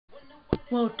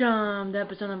Welcome to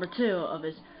episode number 2 of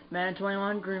his Madden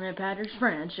 21 Green Bay Packers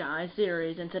franchise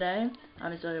series, and today,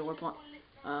 obviously,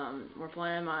 I'm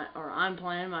playing my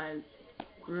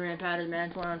Green Bay Packers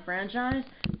Madden 21 franchise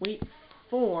week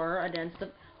 4 against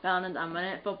the Falcons on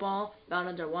Monday Night Football.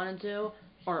 Falcons are 1-2,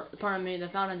 or pardon me, the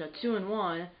Falcons are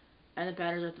 2-1, and the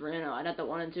Packers are 3-0. I got the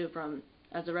 1-2 from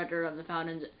as the record of the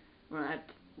Falcons when I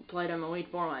played them in week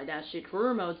 4 my Dash Sheet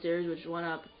Career Mode series, which went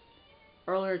up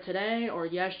earlier today or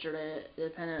yesterday,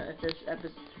 depending if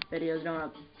this video is going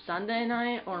up Sunday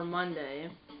night or Monday,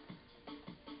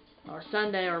 or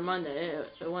Sunday or Monday.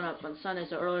 It went up on Sunday,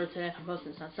 so earlier today if I'm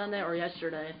posting this on Sunday, or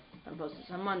yesterday if I'm posting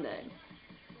this on Monday.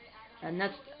 And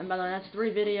by the way, that's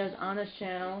 3 videos on this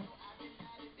channel.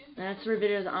 And that's 3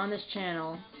 videos on this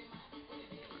channel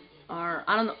are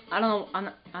I'm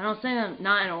not saying them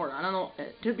not in order. I don't know.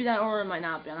 It could be that order, it might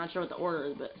not be. I'm not sure what the order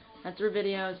is, but that's 3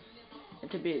 videos. It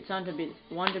could be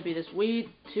one to be this week,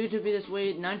 2 to be this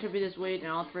week, 9 to be this week,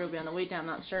 and all 3 will be on the weekend. I'm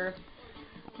not sure,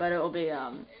 but it will be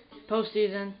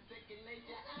postseason,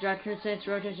 Draft Saints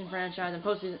rotation franchise, and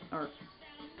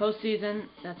postseason.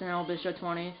 That's an MLB Show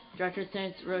 20. Draft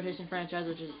Saints rotation franchise,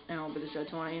 which is MLB Show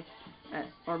 20,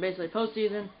 or basically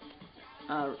postseason,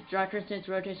 Draft Saints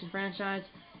rotation franchise,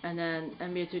 and then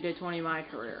NBA 2K20 my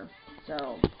career.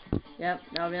 So, yep,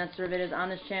 that'll be the next 3 videos on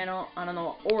this channel. I don't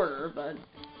know what order, but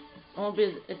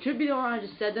it could be the order I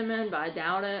just said them in, but I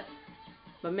doubt it.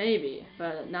 But maybe,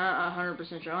 but not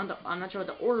 100% sure. I'm not sure what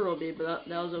the order will be, but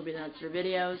those will be the next 3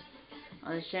 videos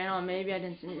on this channel. And maybe I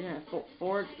didn't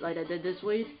forward like I did this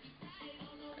week.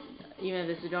 Even if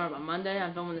this is going up on Monday,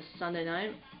 I'm filming this Sunday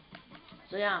night.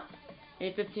 So yeah,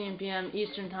 8:15 p.m.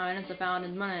 Eastern time. It's the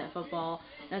Falcons Monday Night Football.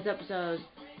 Next episode is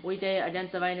weekday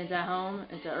against the Vikings at home.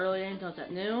 It's an early game until it's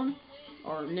at noon,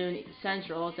 or noon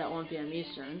Central. It's at 1 p.m.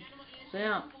 Eastern. So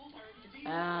yeah.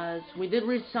 As we did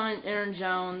re-sign Aaron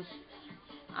Jones,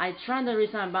 I tried to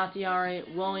re-sign Bakhtiari,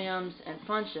 Williams, and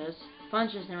Funchess.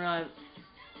 Funchess didn't really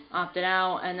opted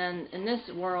out, and then in this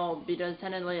world, because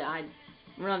technically I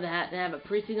remember they have a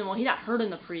preseason. Well, he got hurt in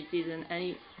the preseason, and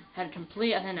he had a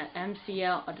complete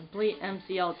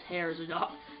MCL tear, so he's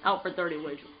out for 30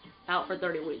 weeks,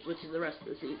 which is the rest of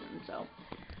the season. So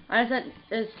I said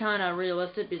it's kind of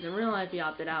realistic because in real life he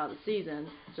opted out of the season,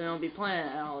 so he won't be playing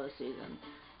at all this season.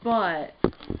 But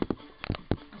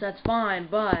that's fine,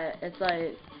 but it's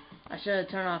like I should have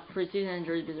turned off preseason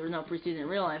injuries because there was no preseason in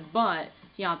real life, but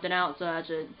he opted out, so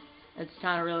it's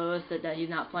kind of realistic that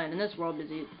he's not playing in this world because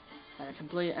he had a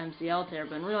complete MCL tear,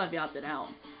 but in real life he opted out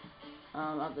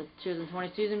of the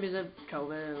 2020 season because of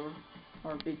COVID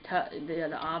or they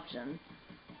had the option.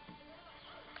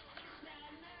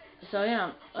 So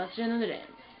yeah, that's the end of the game.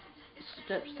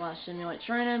 Step/simulate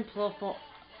training,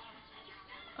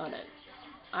 okay.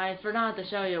 I forgot to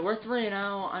show you. We're 3-0.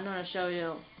 I'm going to show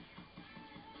you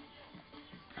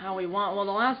how we won. Well,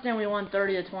 the last game we won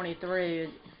 30-23,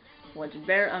 which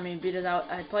because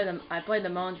I played the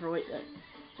Moans for week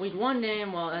 1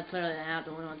 game. Well, that clearly didn't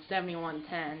happen. We won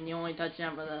 71-10. The only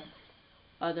touchdown for the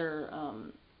other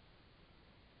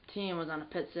team was on a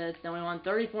pit sit. Then we won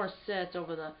 34-6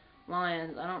 over the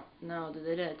Lions. I don't know. Did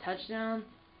they get a touchdown?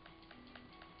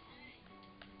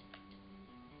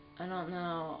 I don't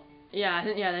know. Yeah,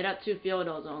 they got 2 field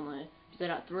goals only. They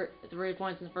got 3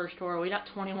 points in the first quarter. We got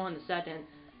 21 in the second,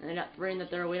 and they got 3 in the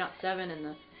third. We got 7 in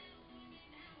the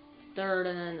third,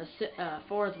 and then the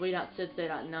fourth we got 6. They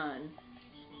got none.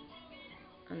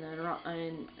 And then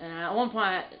and at one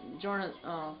point Jordan,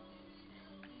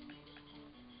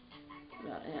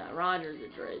 Rodgers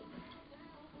is great.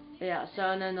 Yeah. So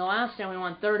and then the last game we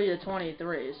won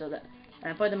 30-23. So that,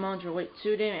 and I played the Moans for week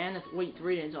 2 game and the week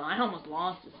 3 game. So I almost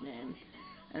lost this game.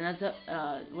 And that's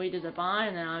week is a bye,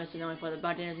 and then obviously we play the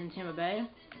Buccaneers in Tampa Bay,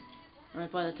 and we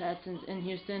play the Texans in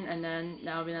Houston, and then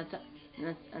that'll be and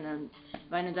then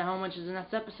Vikings at home, which is the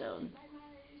next episode.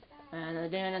 And the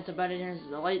game against the Buccaneers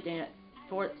is a late game at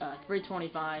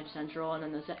 3:25 Central, and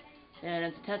then the game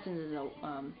against the Texans is a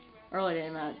early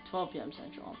game at 12 p.m.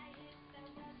 Central.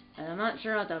 And I'm not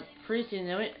sure about the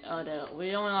preseason.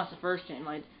 We only lost the first game.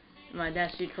 Like in my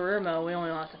Dash Sheet Career Mode, we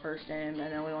only lost the first game,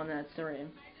 and then we won the next 3.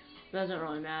 Doesn't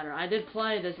really matter. I did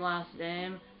play this last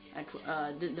game. I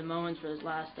did the moments for this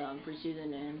last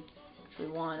preseason game, which we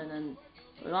won, and then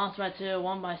we lost by 2,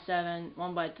 1 by 7,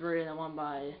 1 by 3, and then 1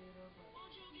 by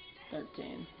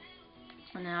 13.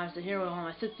 And now so here we won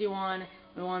by 61.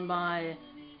 We won by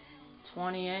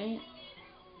 28.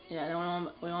 Yeah, then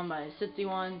we won by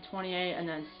 61, 28, and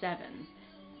then 7.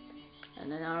 And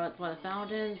then now we play the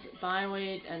Falcons, bye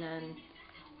week, and then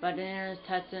Buccaneers,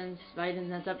 Texans, Vikings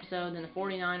next episode, then the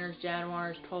 49ers,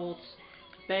 Jaguars, Colts,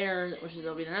 Bears, which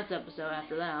will be the next episode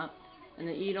after that, and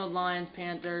the Eagles, Lions,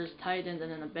 Panthers, Titans,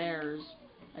 and then the Bears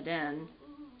again.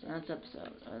 So that's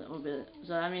episode. Will be,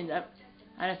 so I mean,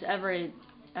 I guess every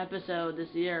episode this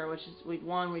year, which is week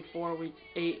 1, week 4, week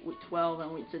 8, week 12,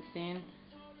 and week 16.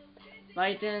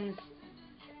 Vikings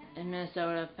in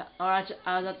Minnesota. Or actually,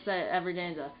 I was about to say every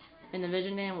game in the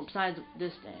division game. Well, besides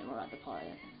this game, we're about to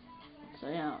play. So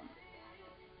yeah,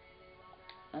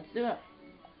 let's do it.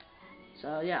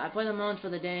 So yeah, I play the most for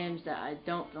the games that I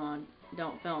don't film.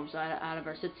 So out of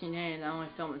our 16 games, I only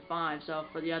filmed 5. So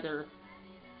for the other,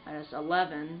 I guess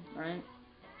 11, right?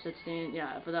 16.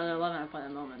 Yeah, for the other 11, I play the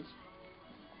moments.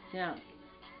 So yeah,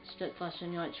 straight flush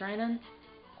simulate training,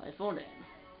 play full game.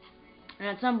 And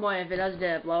at some point, if it does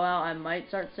get a blowout, I might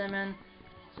start simming.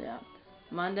 So yeah,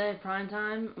 Monday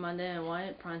primetime, Monday in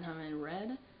white, primetime in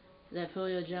red. They have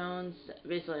Julio Jones.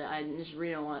 Basically, I'm just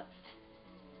reading what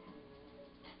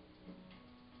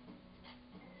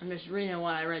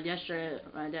I read yesterday.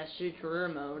 My Dash Shoot career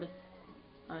mode.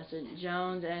 I said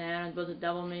Jones and Adams both a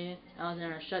double me.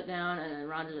 Alexander a shutdown, and then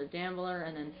Rodgers a gambler,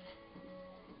 and then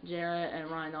Jarrett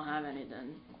and Ryan don't have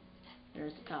anything.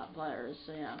 There's the top players.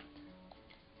 So yeah.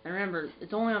 And remember,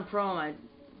 it's only on Pro, my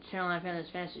channel I found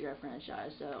this Fantasy Draft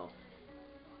franchise, so,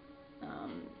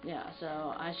 yeah,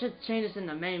 so I should change this in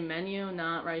the main menu,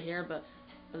 not right here, but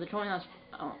for the 20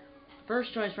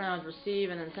 first choice right now is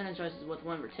receive, and then the second choice is with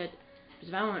one for tit, because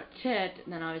if I want tit,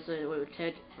 then obviously we would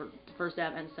tit for the first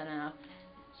half and second half,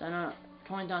 so I know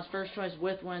 20 first choice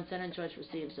with win, second choice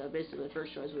receive, so basically the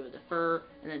first choice we would defer,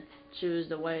 and then choose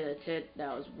the way the tit that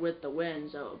was with the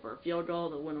win, so for a field goal,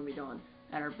 the win will be going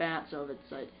at our bat, so if it's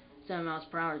like 7 miles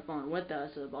per hour is blowing with us,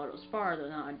 so the ball goes far, they're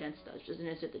not against us. Just an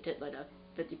instant to hit like a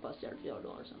 50-plus yard field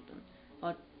goal or something.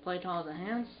 But play tall as a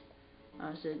hands.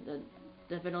 Obviously, the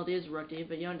difficulty is rookie,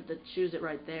 but you don't have to choose it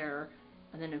right there,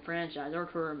 and then in franchise or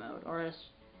career mode, or else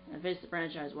and face the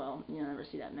franchise well, you'll never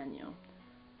see that menu.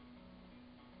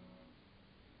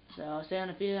 So stay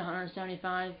undefeated,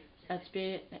 175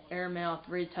 XP, airmail,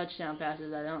 3 touchdown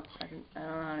passes. I don't know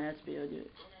how many XP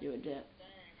you would get.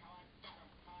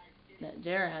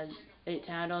 Jarrett has 8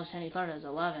 tackles, Kenny Clark has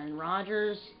 11.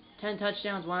 Rodgers, 10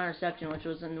 touchdowns, 1 interception, which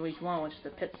was in week 1, which is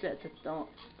the pit sit,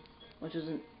 which was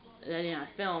I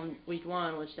filmed week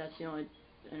 1, which that's the only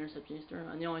interception he's thrown,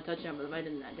 and the only touchdown for the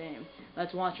Vikings in that game.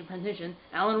 Let's watch the presentation.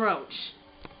 Alan Roach.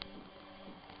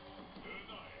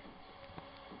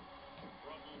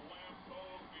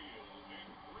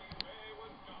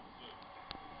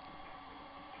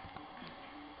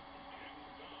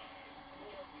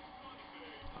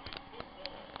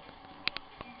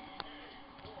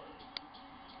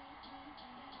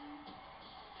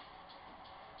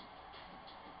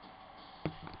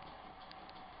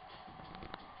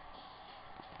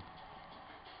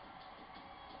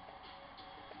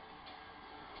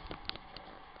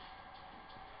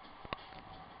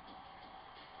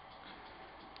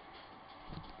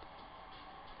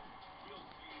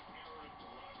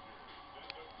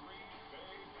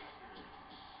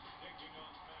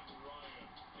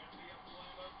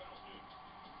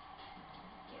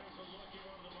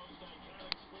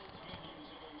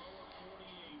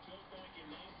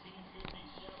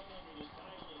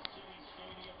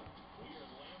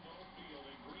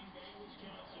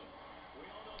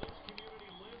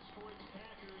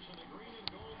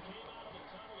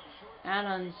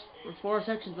 Adams, for 4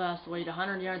 receptions last week,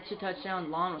 100 yards, 2 touchdowns,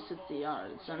 long was 60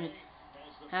 yards. I mean,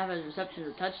 half his receptions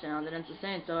were touchdowns, and it's the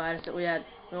same. So I said we had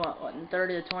what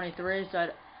 30 to 23. So I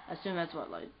assume that's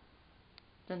what like.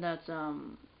 Then that's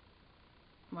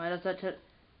why does that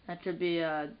should be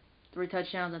 3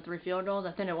 touchdowns and 3 field goals.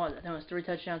 I think it was. I think it was 3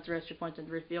 touchdowns, 3 extra points, and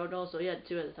 3 field goals. So he had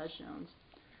 2 of the touchdowns.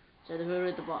 So who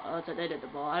did the ball? That's what they did the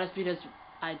ball. I just because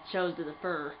I chose to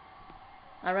defer.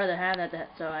 I'd rather have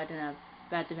that so I didn't have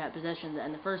back-to-back possessions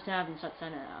in the first half and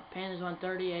second half. Panthers won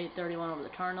 38-31 over the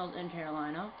Cardinals in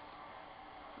Carolina.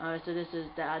 So this is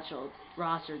the actual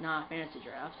roster, not a fantasy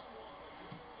draft.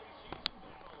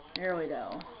 Here we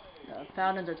go. The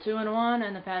Falcons are 2-1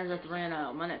 and the Packers are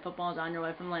 3-0. Monday Night Football is on your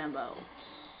way from Lambeau.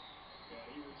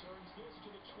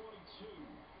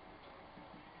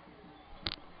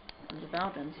 There's the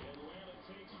Falcons.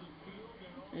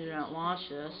 You do not watch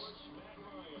this.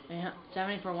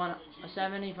 70 for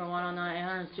 109,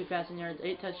 802 passing yards,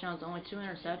 8 touchdowns, only 2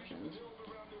 interceptions.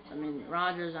 I mean,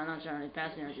 Rodgers, I'm not sure how many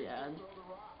passing yards he had.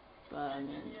 But,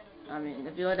 I mean,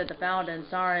 if you look at the Falcons,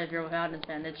 sorry if you're a Falcons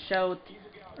fan, it showed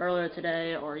earlier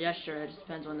today or yesterday, it just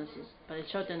depends when this is, but it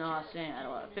showed in the last game at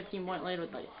a 15-point lead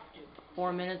with like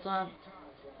 4 minutes left.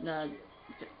 The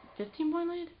 15-point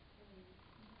lead?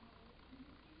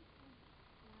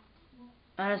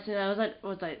 Honestly, that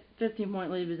was like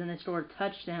 15-point lead, but then they scored a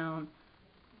touchdown.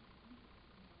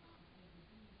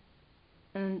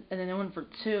 and then they went for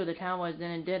 2. The Cowboys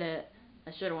did it.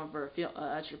 I should have went for a few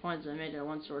extra points, so I made it a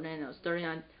one-score game. It was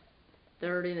 39-30.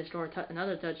 They scored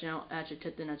another touchdown, actually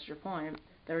tipped an extra point.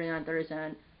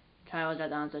 39-37. Cowboys got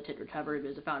the onside kick recovery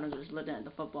because the Falcons were just looking at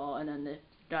the football, and then they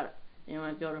got it.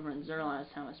 Went field over in Zerline.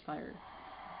 That's how it's fired.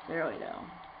 There we go.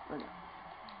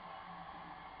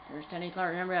 There's Kenny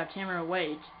Clark. Remember, I have Cameron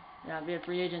Wait. Yeah, via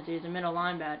free agency. He's a middle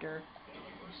linebacker.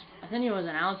 I think he was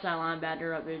an outside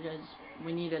linebacker because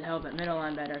we needed help at middle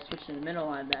linebacker. I switched to the middle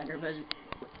linebacker, but his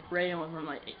rating went from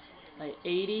like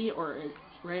 80 or his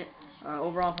rate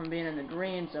overall from being in the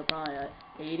green, so probably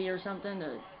 80 or something,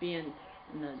 to being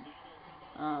in the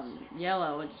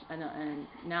yellow, which, and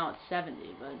now it's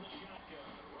 70. But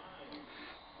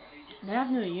they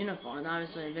have new uniforms.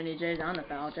 Obviously, Vinny J's on the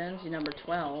Falcons. He's number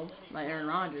 12, like Aaron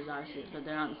Rodgers, obviously, but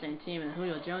they're not on the same team. And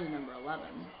Julio Jones is number 11.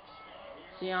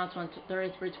 Seahawks won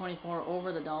 33-24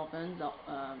 over the Dolphins.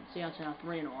 Seahawks are now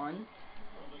 3-1.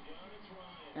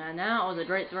 And now it was a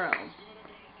great throw.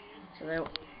 So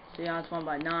Seahawks won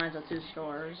by 9, so 2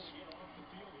 scores.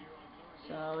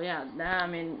 So yeah, I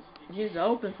mean, he's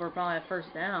open for probably a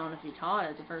first down. If he caught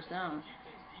it, it's a first down.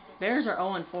 Bears are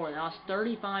 0-4. They lost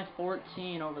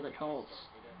 35-14 over the Colts.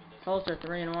 Colts are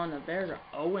 3-1. The Bears are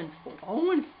 0-4.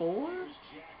 0-4?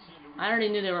 I already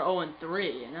knew they were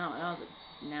 0-3. And no, that was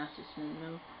a nasty smooth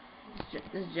move.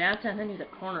 This Jackson, I think he's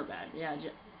a cornerback. Yeah,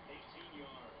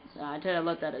 I tried to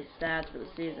look at his stats for the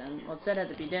season. Well, it said at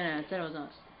the beginning. I said it was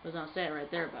on say it right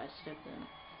there, but I skipped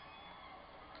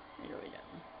it. Here we go.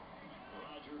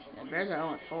 Yeah, Bears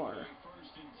are 0-4.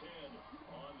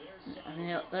 I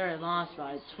mean, they lost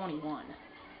by 21.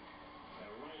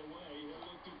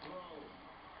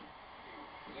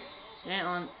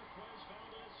 Scantling.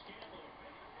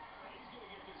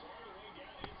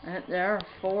 There are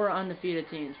 4 undefeated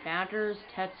teams. Packers,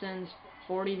 Texans,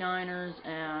 49ers,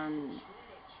 and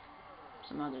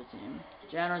some other team.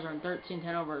 Jaguars are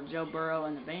 13-10 over Joe Burrow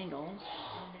and the Bengals.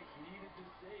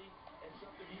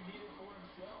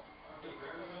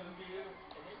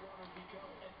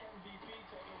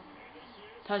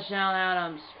 Touchdown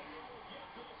Adams.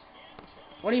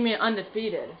 What do you mean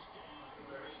undefeated?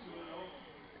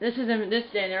 This is in this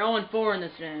game. They're 0-4 in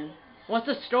this game. What's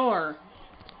the score?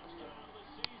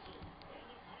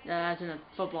 Yeah, that's in the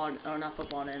football, or not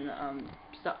football, in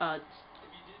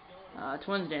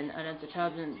Twins game against the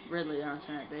Cubs and Ridley. They're on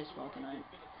Sunday Night Baseball tonight.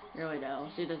 Here we go.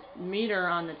 See the meter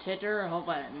on the ticker. I hope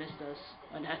I didn't miss this.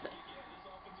 I'd have to.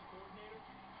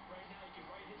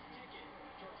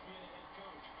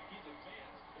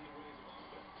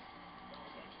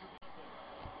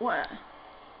 What?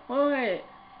 Wait.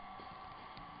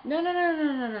 No.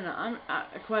 I'm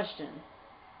a question.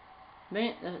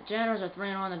 The Jaguars are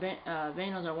 3-1. The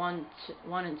Bengals are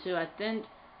 1-2. I think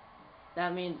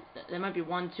that means they might be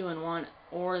 1-2-1,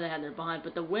 or they had their behind.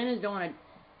 But the win is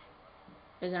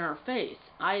in our face.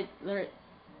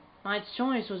 My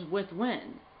choice was with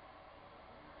win.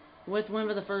 With win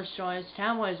for the first choice.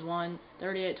 Cowboys won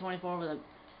 38-24 over the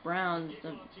Browns.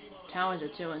 The Cowboys are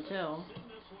 2-2.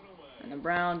 And the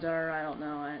Browns are, I don't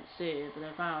know, I didn't see it, but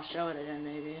they'll probably show it again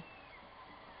maybe.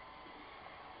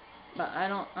 But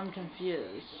I'm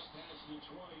confused.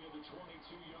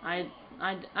 I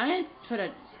put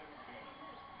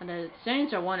the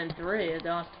Saints are 1-3. They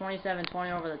lost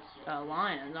 27-20 over the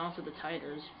Lions, also the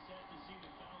Tigers.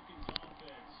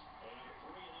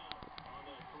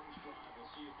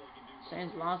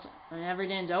 Saints lost. I mean, every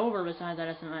game's over besides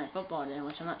that Sunday Night Football game,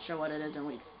 which I'm not sure what it is in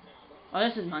week. Oh,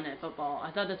 this is Monday Night Football.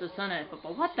 I thought this was Sunday Night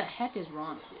Football. What the heck is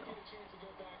wrong with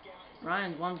you?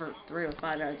 Ryan's 1 for 3 with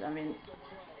 5 yards. I mean,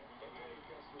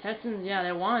 Texans, yeah,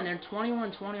 they won. They're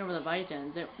 21-20 over the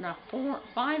Vikings. They're now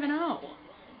 5-0.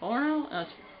 4-0?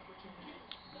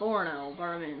 4-0.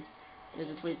 Pardon me.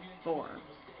 It's week 4.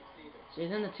 So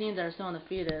then the teams that are still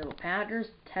undefeated: Packers,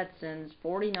 Texans,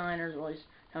 49ers, at least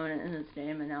coming in this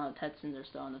game, and now the Texans are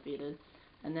still undefeated.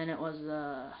 And then it was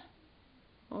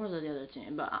what was the other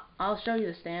team? But I'll show you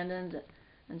the standings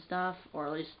and stuff, or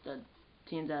at least the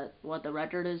teams that what the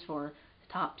record is for the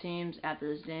top teams after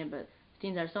this game. But the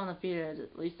teams that are still undefeated is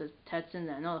at least the Texans.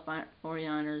 I know the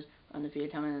 49ers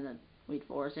undefeated coming in the week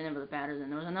 4. Same thing for the Packers,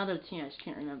 and there was another team I just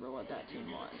can't remember what that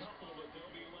team was.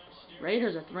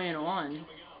 Raiders are 3-1,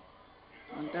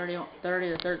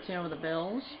 30-13 over the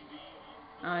Bills.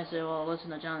 Obviously, we'll listen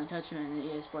to Jonathan Touchman in the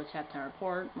EA Sports halftime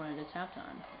report when it is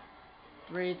halftime.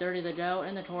 3:30 to go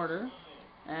in the quarter,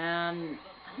 and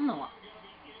I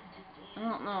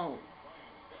don't know.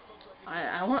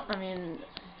 I mean,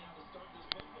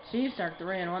 Chiefs are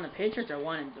 3-1. The Patriots are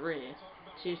 1-3.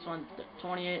 Chiefs won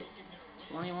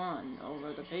 28-21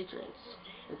 over the Patriots.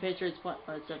 It's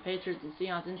the Patriots and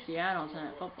Seahawks in Seattle on Sunday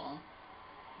Night Football.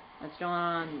 That's going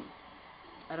on.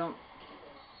 I don't.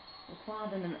 The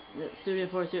clock in the Studio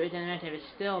 428 tape is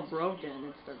still broken.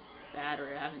 It's the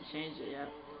battery. I haven't changed it yet.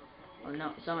 Or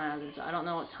no, someone hasn't. So I don't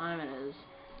know what time it is.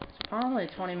 It's probably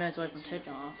 20 minutes away from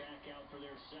kickoff.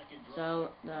 So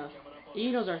the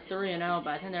Eagles are 3-0, but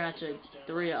I think they're actually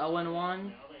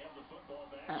 3-0-1.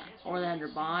 Or they had their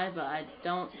bye, but I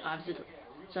don't. Obviously,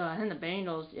 so I think the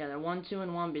Bengals, yeah, they're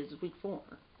 1-2-1 because it's week 4.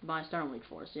 Bye starting week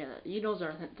 4. So yeah, the Eagles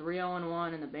are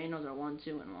 3-0-1, and the Bengals are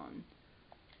 1-2-1.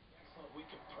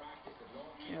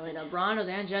 Anyway, the Broncos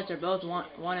and Jets are both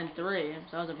 1-3. So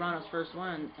that was the Broncos' first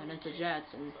win against the Jets,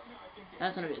 and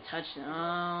that's gonna be a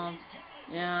touchdown.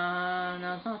 Yeah,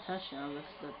 no, it's not a touchdown.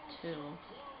 That's the 2.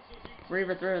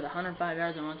 Reaver threw with 105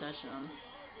 yards and 1 touchdown.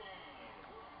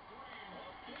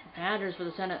 Packers for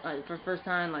the Senate, for the first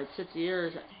time in 6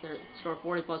 years, they scored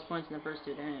 40+ points in the first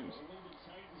 2 games.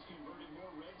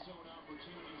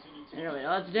 Anyway,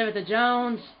 let's do it to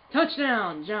Jones.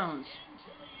 Touchdown, Jones.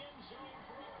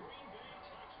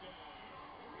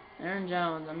 Aaron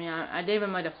Jones. I mean, I gave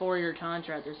him like a 4-year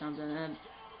contract or something, and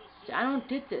I don't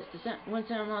get this. When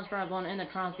Sam Lawrence probably blown into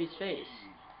Crosby's face.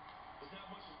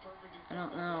 I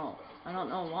don't know. I don't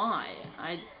know why.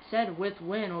 I said with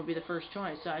win would be the first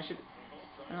choice, so I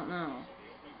don't know.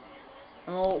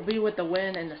 And we'll be with the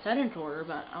win in the second quarter,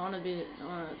 but I want to be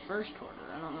on the first quarter.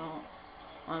 I don't know.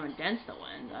 I'm against the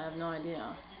win. I have no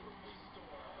idea.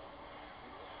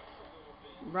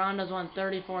 Broncos won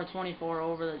 34-24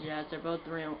 over the Jets. They're both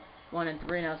 3-1-3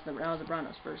 now, so that was the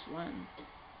Broncos' first win.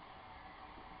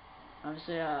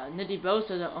 Obviously, Nicky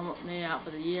Bosa's almost made out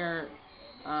for the year.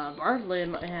 Barkley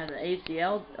had an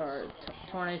ACL or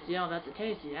torn ACL. That's the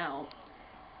case. He's out.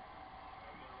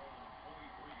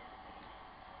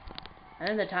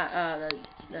 And then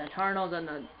the Cardinals and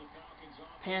the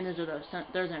Panthers are the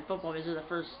Thursday Night Football. These are the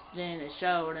first game they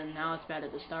showed, and now it's bad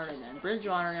at the start again.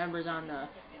 Bridgewater, remember, is on the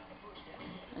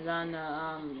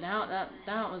now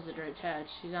that was a great catch.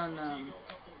 He's on the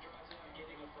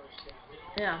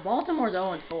yeah. Baltimore's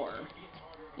 0-4.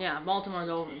 Yeah, Baltimore's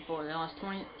 0-4. They lost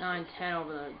 29-10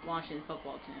 over the Washington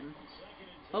football team.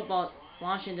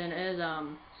 Washington is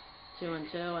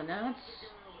 2-2, and that's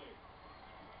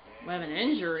we have an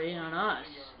injury on us.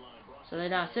 So they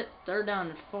got sit 3rd down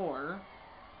and 4.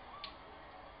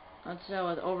 Let's go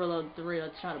with overload 3.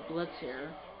 Let's try to blitz here.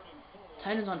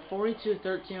 Titans on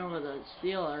 42-13 over the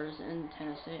Steelers in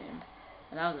Tennessee.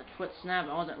 And that was a twit snap.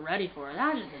 I wasn't ready for it.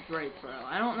 That was just a great throw.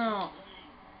 I don't know.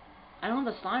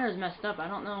 The sliders messed up. I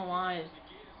don't know why. It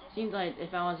seems like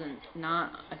if I was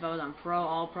on Pro,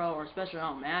 All Pro, or especially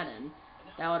on Madden,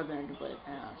 that would have been a complete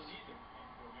pass.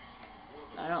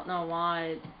 I don't know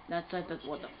why. That's like the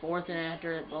 4th and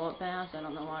accurate bullet pass. I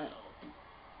don't know why.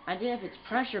 I did if it's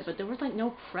pressure, but there was like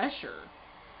no pressure.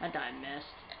 That guy missed.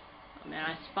 Oh, man,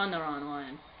 I spun the wrong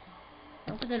line.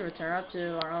 That's a good return up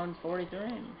to our own 43.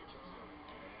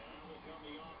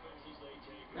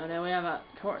 Now then we have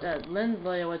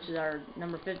Lindsley, which is our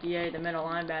number 58, the middle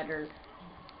linebacker.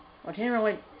 Well, Cameron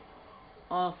White.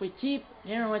 If we keep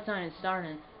Cameron White's not even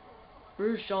starting,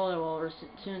 bruised shoulder will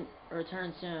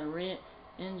return soon.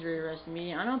 Injury risk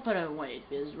medium. I don't put it in weight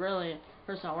because really,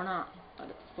 first of all, we're not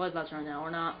blood butts right now. We're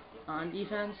not on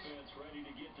defense.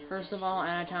 First of all,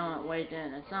 and I kind of went weight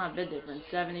in. It's not a big difference.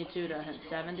 72 to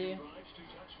 70.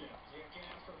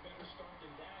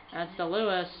 That's the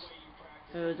Lewis,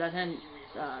 who's I think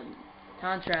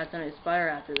contract's going to expire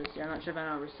after this year. I'm not sure if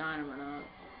I'm going to resign him or not.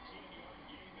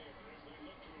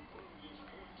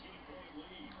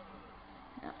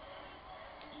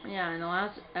 Yeah, in the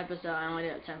last episode, I only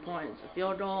did 10 points. A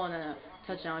field goal and then a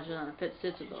touchdown, which was on a pit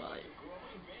six in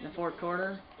the 4th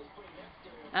quarter.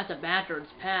 That's a backwards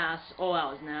pass. Oh, that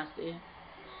was nasty.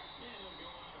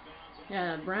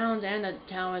 Yeah, the Browns and the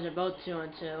Cowboys are both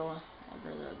 2-2.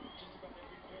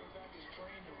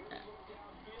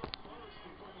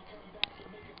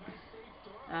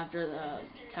 After the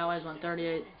Cowboys won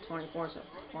 38-24, so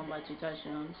won by 2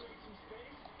 touchdowns.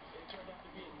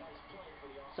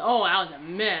 So, oh, that was a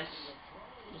miss.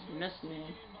 Just missed me.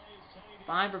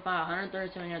 5 for 5,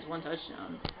 137 yards, 1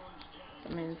 touchdown.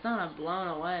 I mean, it's not a blown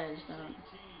away. It's not.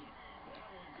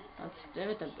 Let's give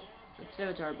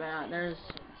it to our bat. There's,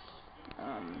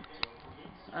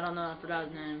 I don't know. I forgot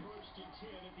his name.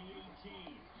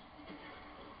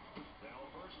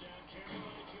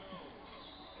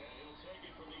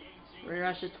 He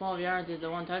rushed it 12 yards. He's the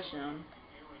 1 touchdown.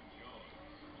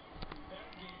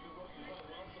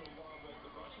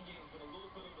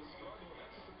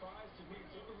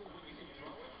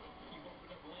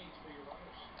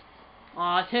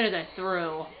 Oh, it's hit as I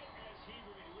threw.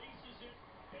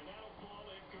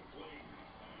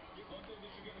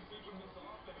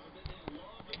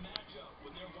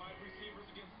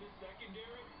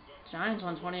 Giants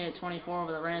won 28-24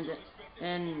 over the Rams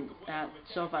at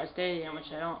SoFi Stadium,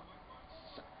 which I don't.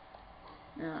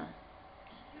 Yeah.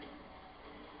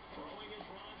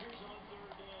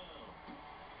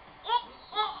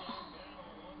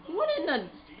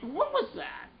 What was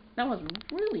that? That was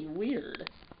really weird.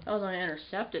 That was only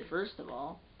intercepted, first of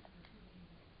all.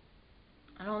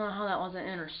 I don't know how that wasn't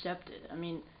intercepted. I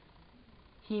mean,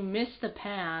 he missed the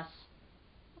pass,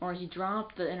 or he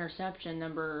dropped the interception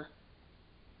number,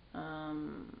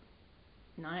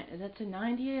 is that to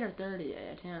 98 or 38?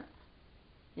 I can't.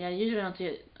 Yeah, usually I don't see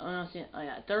it. I don't see it. Oh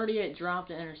yeah, 38 dropped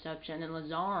the interception, and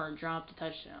Lazard dropped the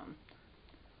touchdown.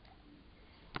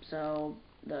 So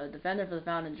the defender for the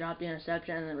Falcons dropped the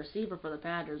interception, and the receiver for the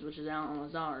Packers, which is Alan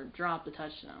Lazard, dropped the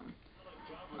touchdown.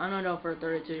 I'm gonna go for a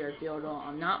 32-yard field goal.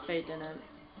 I'm not faking it.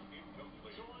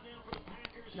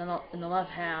 In the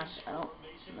left hash, I don't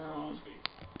know.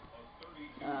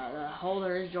 The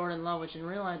holder is Jordan Love, which in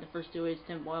real life the first 2 weeks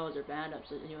Tim Boyle was their backup,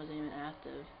 so he wasn't even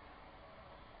active.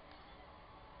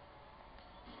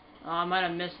 Oh, I might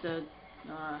have missed the.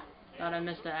 Thought I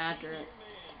missed the accurate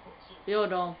field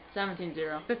goal.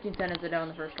 17-0. 15 seconds to go in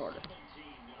the first quarter.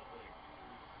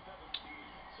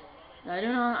 I do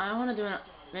not. I want to do it.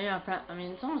 Maybe I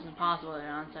mean, it's almost impossible to do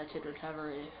an onside kick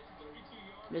recovery.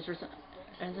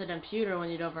 As a computer, when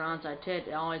you go for an onside kick,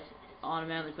 it always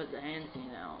automatically puts the hand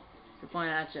scene out. If you're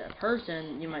pointing at a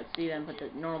person, you might see them put the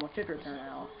normal kick return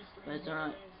out, but it's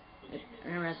not.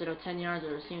 Remember, it has to go 10 yards, or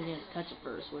the receiving team has to touch it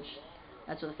first, which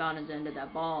that's what the Falcons ended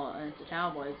that ball, and it's the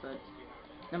Cowboys. But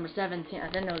number 17, I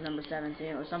think it was number 17,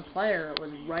 or some player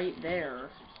was right there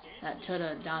that could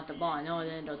have got the ball. I know it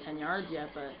didn't go 10 yards yet,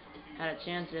 but had a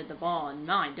chance to hit the ball. And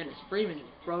my goodness, Freeman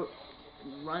just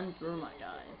run through my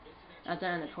guy. That's the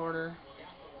end of the quarter.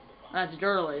 That's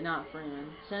Gurley, not Freeman.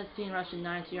 16 rushing,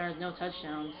 92 yards, no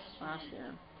touchdowns last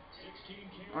year.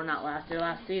 Or not last year,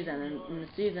 last season. And in the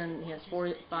season, he has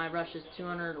 45 rushes,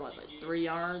 3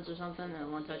 yards or something,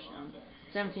 and 1 touchdown.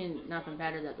 17-0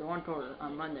 Packers after 1 quarter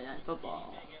on Monday Night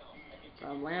Football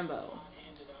from Lambeau.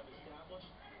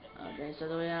 Okay,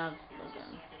 so we have. Okay.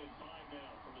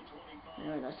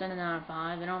 There we go. Sending down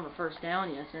 5. They don't have a first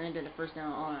down yet, so they did a first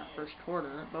down all in that first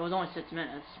quarter, but it was only 6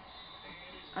 minutes.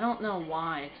 I don't know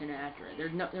why it's inaccurate.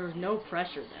 There was no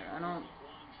pressure there.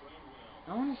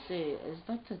 I want to see. Is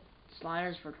that the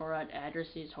sliders for Torrad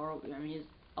accuracy is horrible? I mean, he's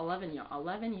 11 yards.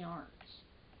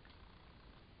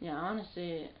 Yeah, I want to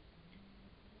see.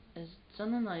 Is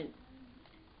something like.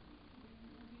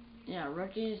 Yeah,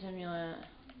 rookie simulate.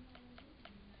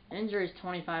 Injuries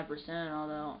 25%,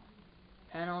 although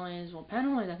penalties. Well,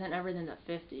 penalties, I think everything's at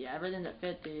 50. Yeah, everything's at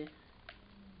 50.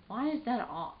 Why is that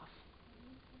off?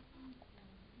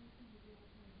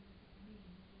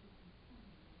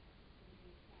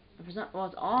 Well,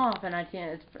 it's off, and I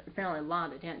can't. It's apparently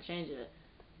locked. I can't change it.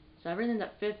 So everything's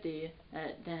at 50.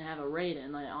 That didn't have a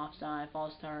rating, like offside,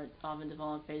 false start, offensive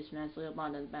ball, face mask, lead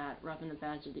block to the bat, roughing the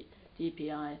pass,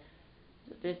 DPI.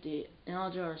 50.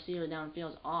 Ineligible receiver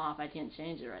downfield is off. I can't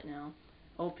change it right now.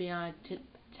 OPI,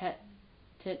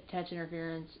 touch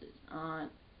interference is on.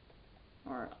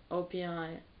 Or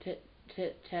OPI,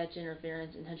 touch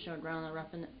interference, intentional ground,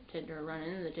 roughing the ticker, run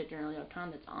into the ticker, and illegal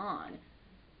conduct on.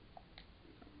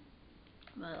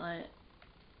 But like,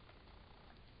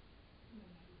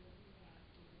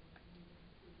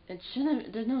 it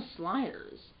shouldn't. There's no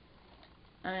sliders.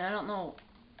 I mean, I don't know.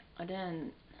 I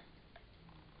don't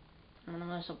know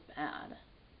why it's so bad.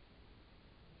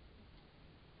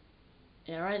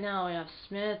 Yeah, right now we have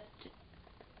Smith.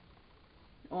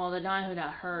 Well, the guy who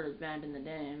got hurt is banned in the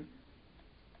game.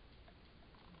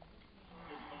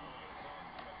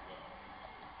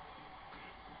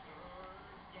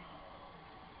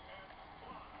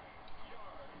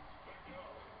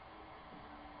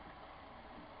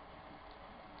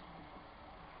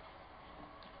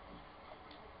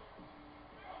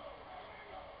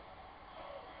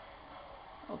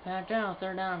 Oh, Pat down,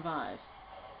 3rd down and 5.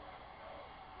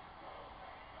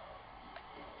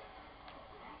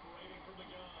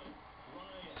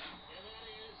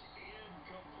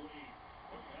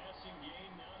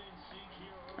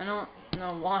 I don't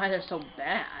know why they're so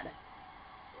bad.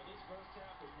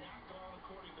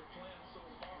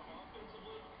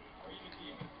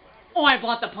 Oh, I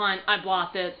blocked the punt. I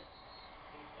blocked it.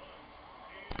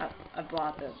 I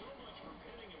blocked it.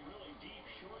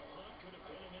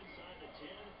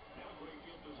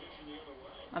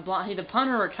 The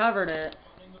punter recovered it,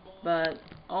 but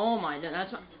oh my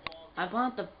goodness, I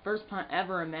blocked the first punt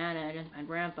ever in Madden against my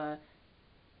grandpa.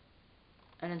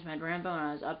 When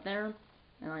I was up there,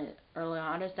 in like early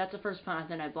August. That's the first punt I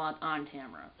think I blocked on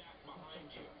camera.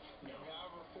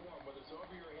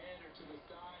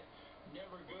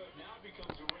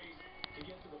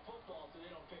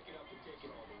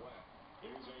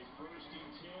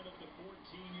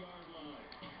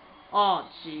 Oh,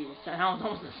 jeez. That was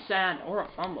almost a sack or a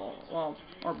fumble. Well,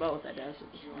 or both, I guess,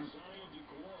 at this point.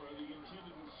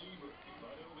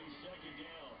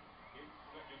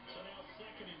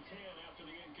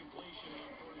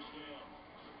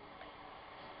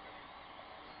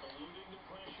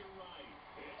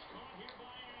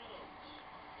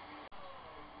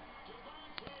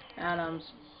 Adams.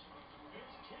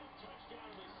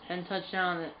 And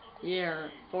touchdown of the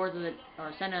year,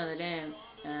 second of the game,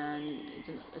 and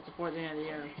it's the fourth game of the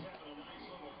year.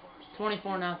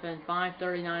 24-0,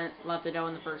 5:39 left to go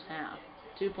in the first half.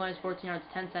 2 plays, 14 yards,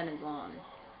 10 seconds long.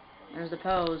 There's the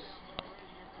pose.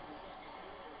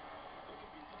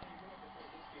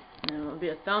 And it would be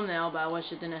a thumbnail, but I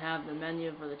wish it didn't have the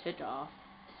menu for the kickoff.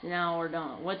 So now we're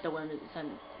done with the win. It's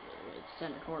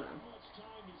second quarter.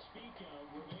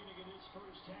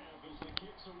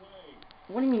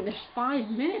 What do you mean? There's 5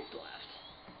 minutes left.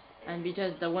 And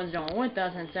because the wind's going with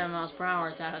us and 7 miles per hour,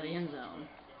 it's out of the end zone.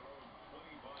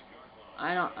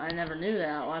 I never knew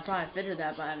that. Well, I probably figured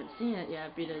that, but I haven't seen it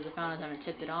yet because the founders haven't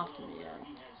kicked it off to me yet.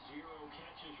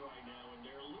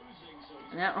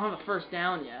 And I don't have a first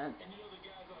down yet.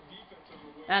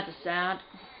 That's a sack.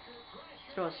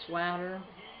 Let's go with Swatter.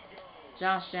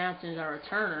 Josh Johnson is our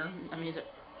returner. I mean, he's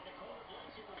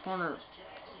a corner.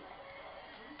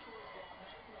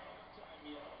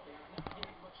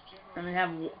 I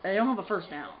mean, they don't have a first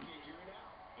down.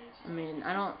 I mean,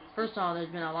 first of all, there's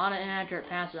been a lot of inaccurate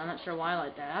passes. I'm not sure why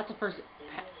like that. That's the first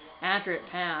accurate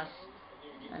pass,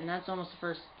 and that's almost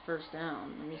the first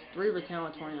down. I mean, he's 3 for 10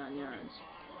 with 29 yards.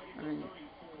 I mean,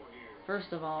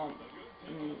 first of all,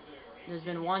 I mean, there's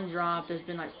been 1 drop. There's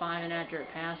been like 5 inaccurate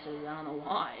passes. I don't know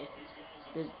why.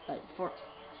 There's like 4.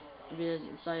 Because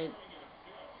it's like,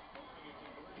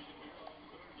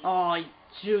 oh,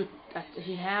 shoot,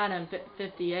 he had him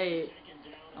 58.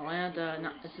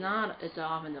 Atlanta, it's an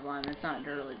offensive lineman, it's not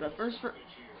Gurley, but first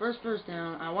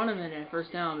down, I want him in a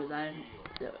first down because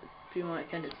people might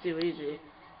think it's too easy.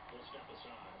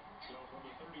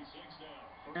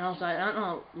 And also, I don't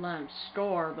know, let him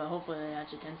score, but hopefully they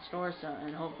actually can score, so,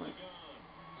 and hopefully,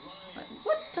 like,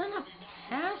 what kind of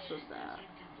pass was that?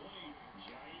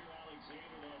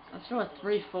 Let's go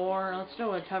with 3-4, let's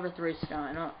go with cover 3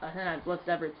 sky. I think I blitzed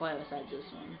every play besides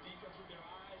this one.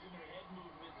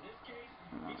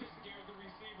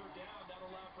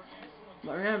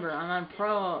 But remember, I'm on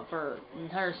pro for the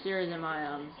entire series in my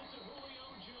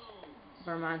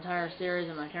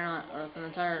Carolina, or for the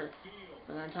entire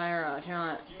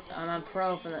Carolina. I'm on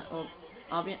pro for the. Well,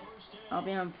 I'll be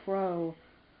on pro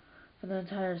for the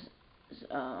entire.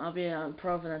 I'll be on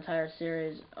pro for the entire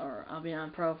series, or I'll be on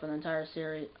pro for the entire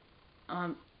series.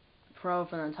 I'm pro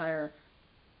for the entire.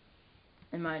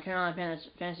 In my Carolina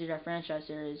Fantasy Draft Franchise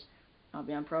Series, I'll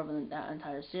be on pro for that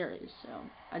entire series. So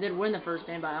I did win the first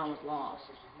game, but I almost lost.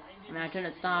 I mean, I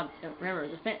couldn't stop. Remember,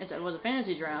 it was a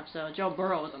fantasy draft, so Joe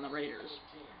Burrow was on the Raiders.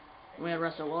 We had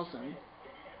Russell Wilson.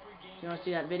 If you want to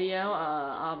see that video,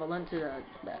 I'll have a link to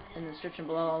that in the description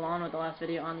below, along with the last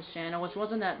video on this channel, which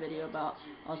wasn't that video about.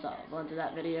 Also, I'll have a link to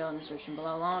that video in the description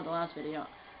below, along with the last video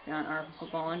on our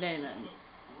football and Damon.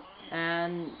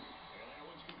 And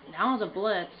now it's a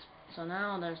blitz, so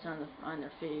now they're starting to find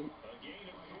their feet.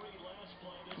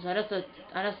 So I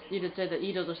just need to say that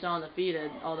Eagles are still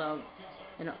undefeated, although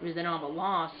because they don't have a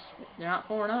loss. They're not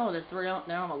 4-0. They're 3-0.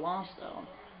 They don't have a loss though.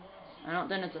 I don't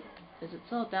think is it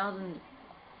still 1,000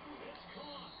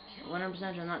 winner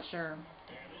percentage? I'm not sure.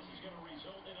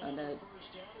 It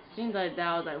seems like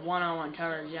that was like one-on-one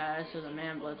coverage. Yeah, this was a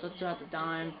man blitz. Let's go at the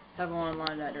dime. Cover 1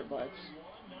 linebacker blitz.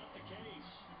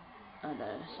 So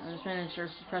I'm just making sure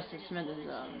Preston Smith is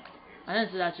I think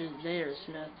this is actually Zaire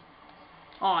Smith.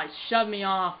 Oh, he shoved me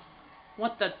off.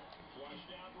 What the?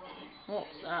 What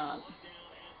was that?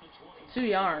 2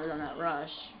 yards on that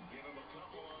rush.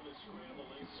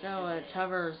 So it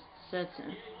covers, sits,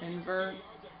 invert.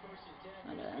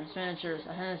 I'm just making sure.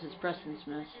 I think this is Preston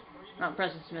Smith. Not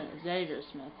Preston Smith, Xavier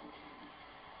Smith.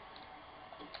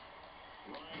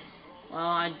 Well,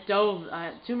 I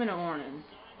had 2-minute warning.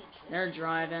 They're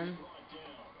driving.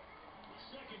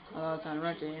 Although it's on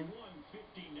rookie. And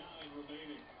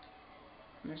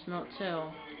there's smoke too.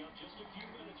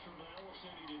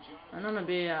 I'm gonna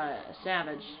be a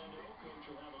savage.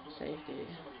 Safety.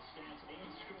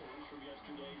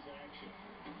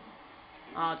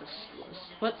 Oh, it's a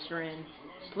split screen.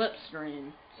 Slip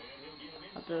screen.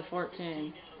 Up to the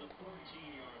 14.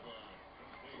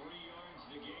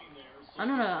 I'm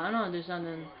gonna do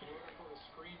something.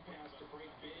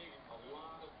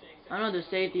 I'm gonna do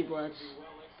safety blitz.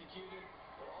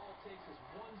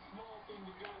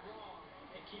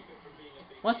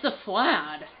 What's the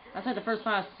flag? That's like the first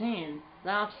flag I've seen. Is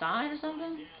that offside or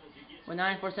something? With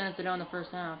 94 seconds to go in the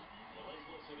first half.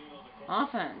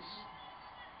 Offense.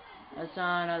 That's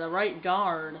on the right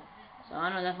guard. So I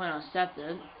know definitely not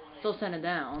accepted. Still send it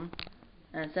down.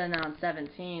 And it's sent down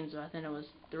 17, so I think it was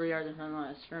 3 yards in front of the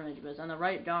line of scrimmage. But it's on the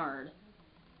right guard.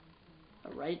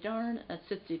 The right guard? That's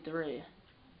 63.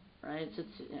 Right?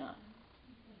 60, yeah.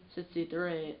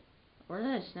 63. Where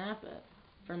did I snap it?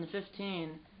 From the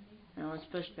 15. And it was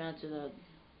pushed back to the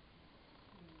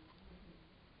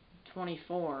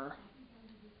 24.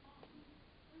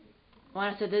 Well,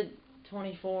 I said did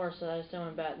 24, so I still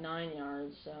went back 9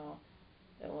 yards, so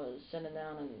it was sending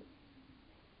down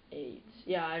in 8.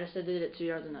 Yeah, I just did it 2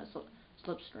 yards in that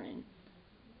slip screen.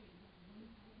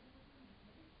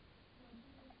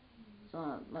 So,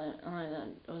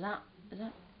 was that, is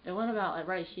that, it went about like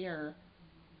right here.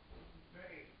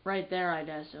 Right there, I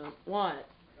guess. So, what? I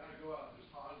gotta go out. There's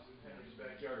hogs in Henry's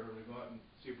backyard. We're gonna go out and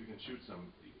see if we can shoot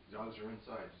some. The hogs are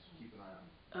inside. Just keep an eye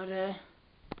on them. Okay.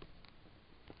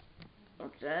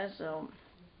 Okay, so,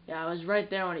 yeah, I was right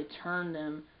there when he turned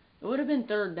him. It would have been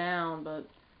 3rd down, but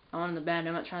I wanted the bad.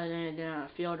 I'm not trying to do anything out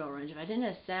of field goal range. If I didn't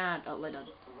have sat at like a...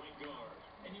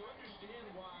 And you understand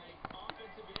why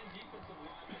offensive and defensive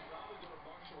linemen probably go to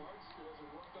martial arts schools and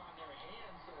work on their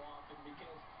hands so often,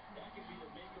 because that could be the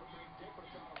make or break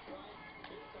difference on a play.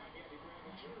 This time you had to grab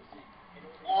a jersey in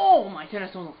order to... Oh my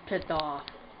goodness, almost picked off.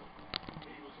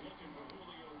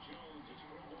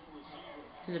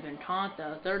 Could have been caught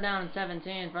though. 3rd down and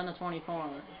 17 from the 24.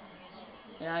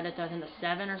 Yeah, I did that in the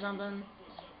 7 or something.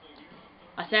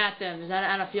 I sacked them. Is that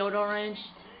out of field goal range?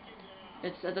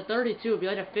 It's at the 32. It'd be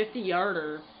like a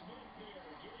 50-yarder.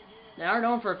 They are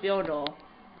going for a field goal.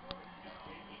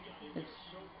 It's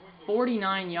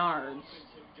 49 yards.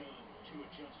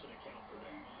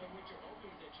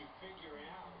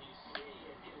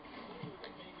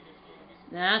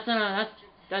 Yeah,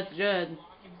 that's good.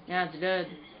 Yeah, it's good.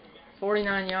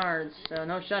 49 yards, so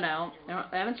no shutout.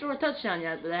 They haven't scored a touchdown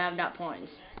yet, but they have got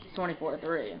points. It's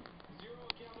 24-3.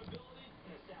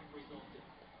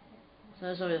 So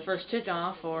this will be the first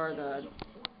kickoff for the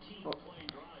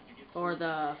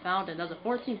Falcons. That's a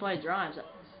 14-play drive. So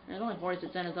there's only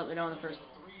 46 seconds up to go in the first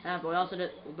half, but we also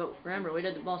did. But remember, we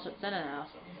did the ball second half.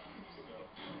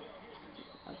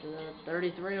 Up to the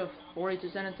 33 of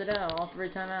 42 seconds to go. All 3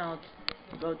 timeouts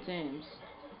for both teams.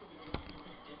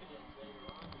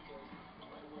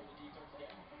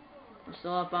 We're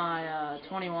still up by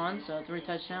 21, so 3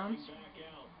 touchdowns.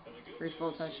 3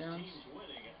 full touchdowns.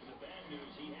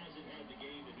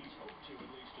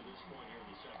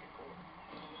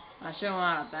 I should have went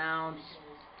out of bounds.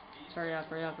 Hurry up,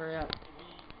 hurry up, hurry up.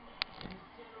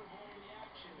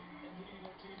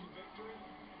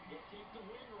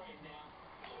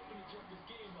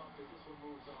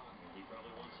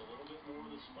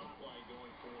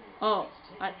 Oh,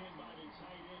 I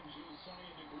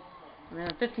mean,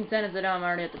 15 seconds to go, I'm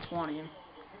already at the 20.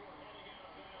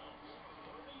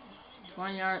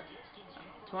 20 yards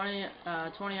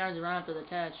run after the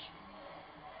catch.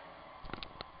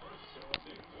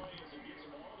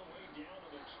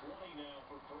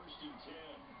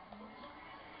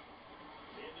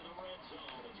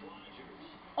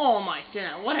 Oh my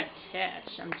goodness, what a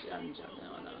catch. I'm joking.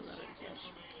 No, that was not a catch.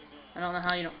 I don't know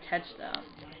how you don't catch that.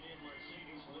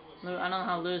 I don't know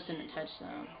how Lewis didn't catch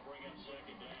that.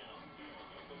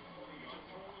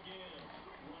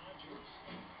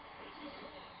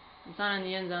 It's not in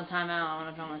the end zone timeout. I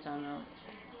want to call my timeout.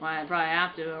 Well, I probably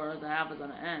have to, or the half is going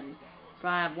to end.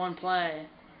 Probably have one play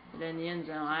in the end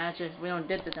zone. If we don't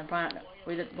get this, I'm probably not,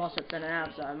 we did the ball set and a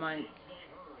half, so I might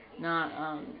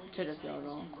not kick a field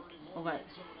goal. Okay.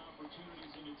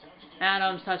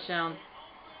 Adams touchdown.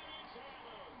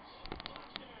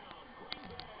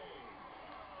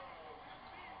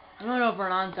 I'm going to go for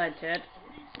an onside hit.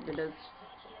 It is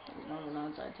an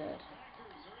onside hit.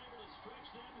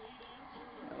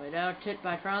 Way down, kick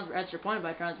by Crosby. Extra point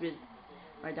by Crosby.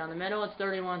 Right down the middle. It's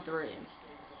 31-3.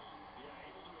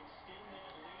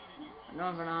 I'm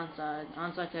going for an onside.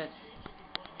 Onside hit.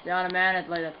 They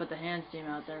automatically they put the hands team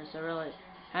out there, so really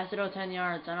has to go 10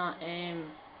 yards. I don't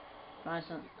aim. Probably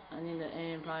I need to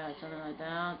aim probably like something like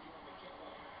that.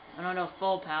 I don't know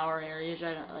full power here.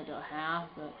 Usually I don't like go half,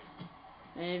 but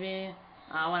maybe.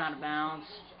 I went out of bounds.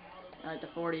 Like the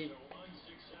 40.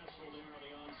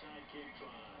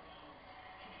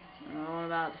 What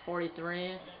about the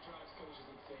 43?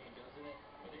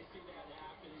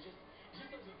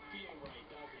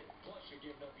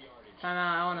 Timeout.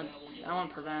 I want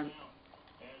to prevent. As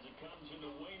it comes in the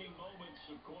waning moments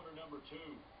of quarter number 2.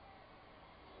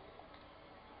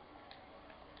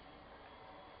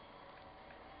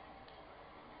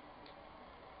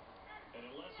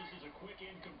 quick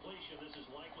incompletion. This is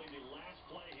likely the last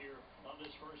play here of this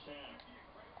first half.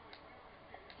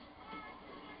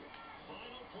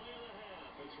 Final play of the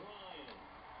half. It's Ryan.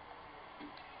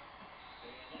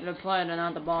 The play to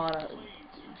not the ball out of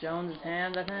Jones'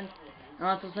 hands, I think. And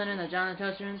also sending the John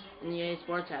Touchman in the EA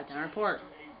Sports Halftime Report. A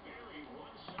very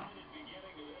one-sided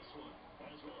beginning to this one.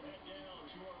 As we'll head down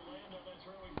to Orlando, that's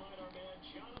where we find our man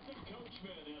Jonathan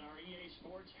Coachman in our EA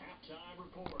Sports Halftime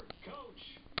Report.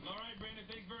 Coach. All right, Brandon,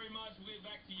 thanks very much. We'll get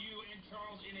back to you and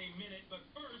Charles in a minute. But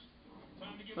first,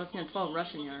 time to give Looking at 12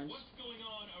 rushing yards. What's going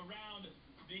on around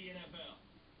the NFL?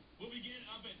 We'll begin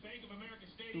up at Bank of America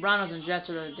Stadium. Broncos and Jets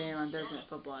are the game on Thursday Night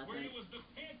Football, I where think. it was the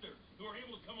Panthers who were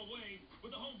able to come away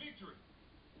with a home victory.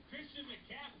 Christian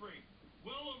McCaffrey,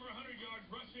 well over 100 yards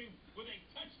rushing with a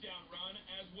touchdown run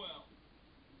as well.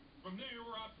 From there,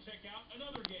 we're off to check out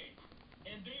another game.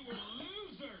 And they were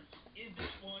losers in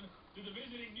that one to the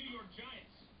visiting New York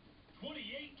Giants.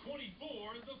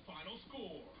 28-24, the final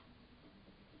score.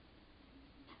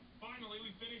 Finally, we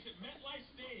finish at MetLife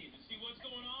Stadium to see what's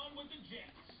going on with the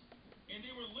Jets. And they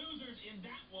were losers in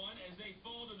that one as they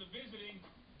fall to the visiting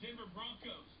Denver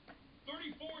Broncos.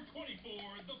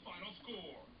 34-24, the final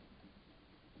score.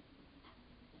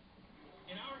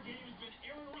 In our game has been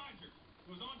Aaron Rodgers,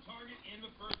 who was on target in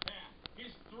the first half. His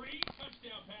 3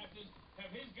 touchdown passes have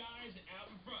his guys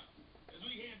out in front. As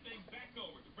we hand things back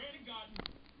over to Brandon Gotten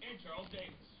and Charles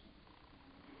Davis.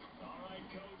 All right,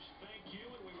 Coach, thank you,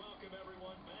 and we welcome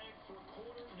everyone back for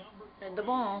quarter number 3. And the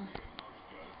ball.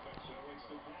 So it's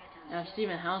the Packers. Now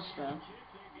Stephen Housefeld.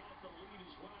 They've got the lead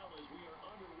as well as we are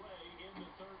underway in the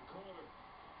third quarter.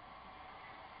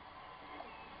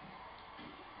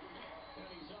 And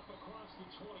he's up across the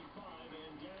 25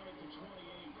 and down at the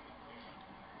 28.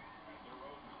 At their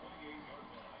own 28-yard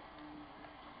line.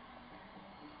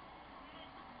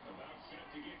 About set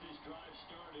to get this drive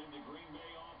started. The Green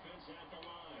Bay offense at the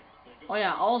line. Oh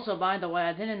yeah, also by the way,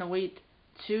 I think in the week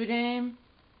 2 game,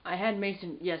 I had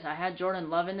I had Jordan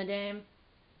Love in the game.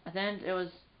 I think it was,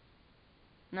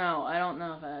 no, I don't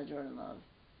know if I had Jordan Love.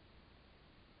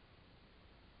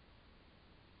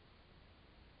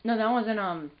 No, that was in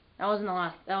the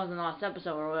last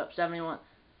episode where we're up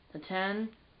 71-10,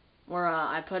 where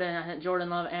I put in, I think, Jordan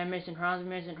Love and Mason Crosby.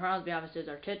 Mason Crosby obviously is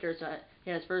our kicker, so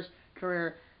he had his first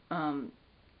career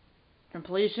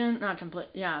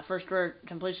first career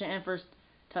completion and first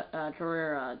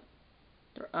career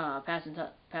passing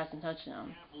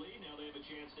touchdown.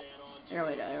 Here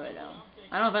we go.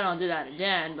 I don't know if I don't do that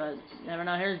again, but never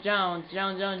know. Here's Jones.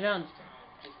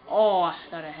 Oh, I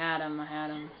thought I had him.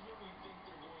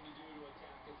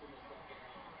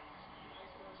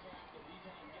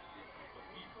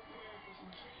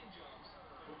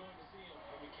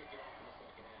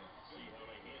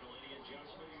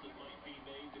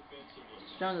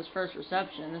 Jones' first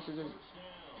reception. This is his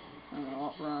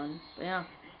run. But yeah.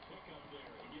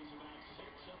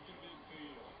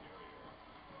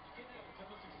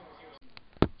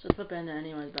 So let's flip into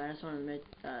anyways, but I just wanted to make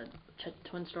check the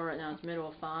twin store right now. It's middle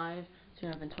of 5.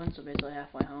 2.5 twins, so basically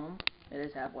halfway home. It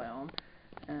is halfway home.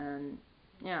 And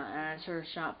yeah, and I heard a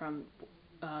shot from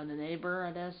the neighbor,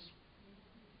 I guess,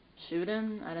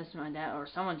 shooting. I guess my dad or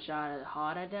someone shot it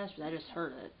hot, I guess, but I just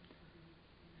heard it.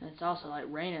 And it's also like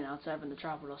raining outside from the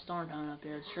tropical storm coming up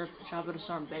here. It's tropical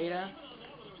storm Beta.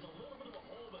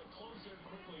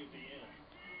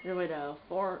 Here we go.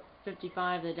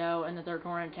 4:55 to go in the third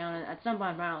quarter and counting. At some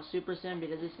point, I'm super sim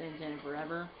because this thing's in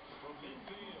forever.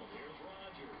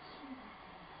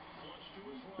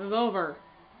 Move over.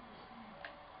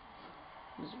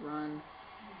 Just run.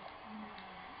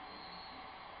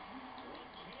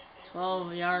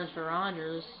 12 yards for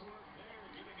Rodgers.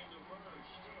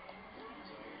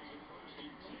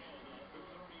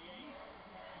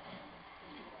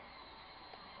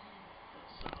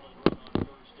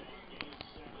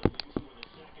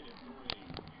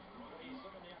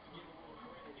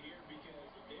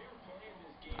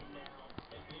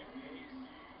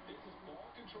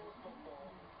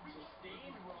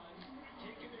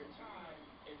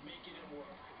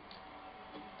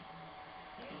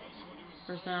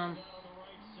 First down.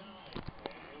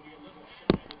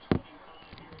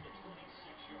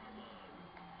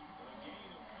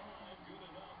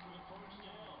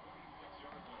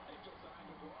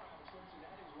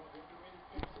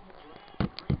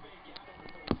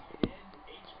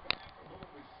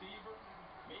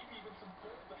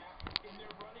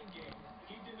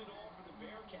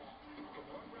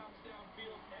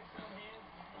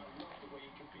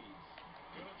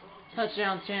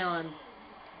 Touchdown challenge.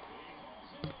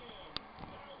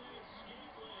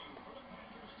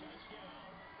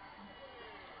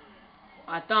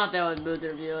 I thought they would move the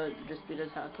review just because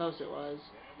how close it was.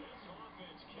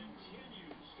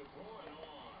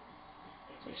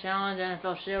 So challenge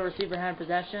NFL Shield, receiver had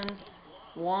possession.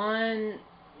 One.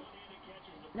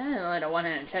 Not like a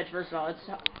one-handed catch. First of all, it's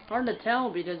hard to tell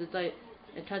because it's like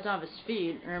it cuts off his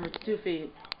feet. Remember, it's 2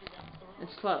 feet.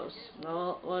 It's close.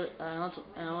 Well,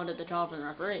 what did they call from the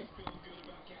referee?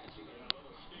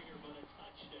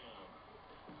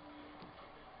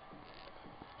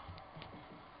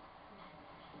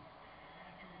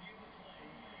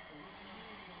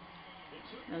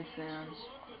 That stands.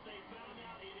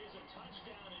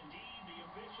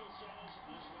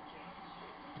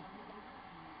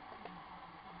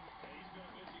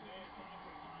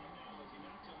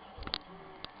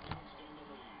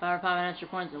 Power 5 and extra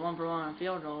points at 1 for 1 on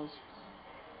field goals.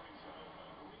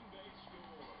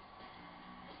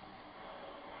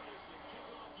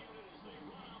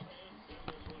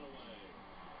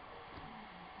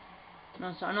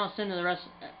 No, so I'm not sending the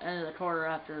end of the quarter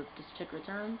after this kick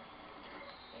return.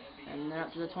 And they're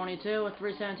up to the 22 with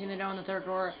 3:17 to go in the third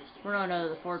quarter. We're going to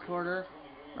the fourth quarter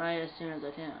right as soon as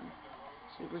I can.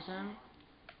 Super sim.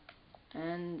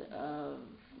 And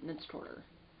next quarter.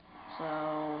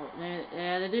 So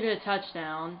they did get a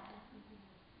touchdown,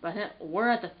 but I think we're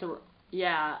at the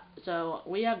so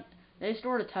they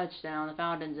scored a touchdown. The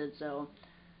Falcons did, so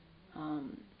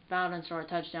Falcons scored a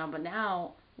touchdown, but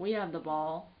now we have the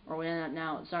ball, or we end up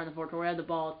now starting the fourth quarter. We have the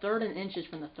ball 3rd and inches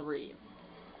from the 3.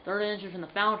 3rd and inches from the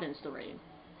Falcons 3.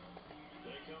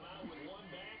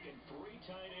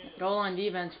 Goal line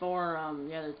defense for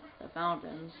the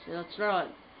Falcons. So let's throw it.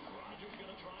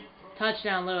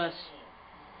 Touchdown, Lewis.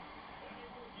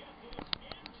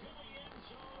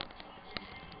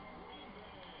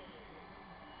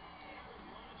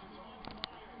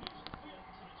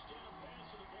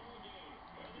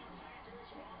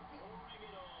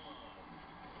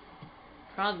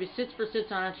 Crosby 6 for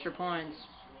 6 on extra points.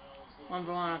 1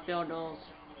 for 1 on field goals.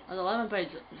 It was 11-play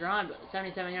drive,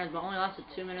 77 yards, but only lasted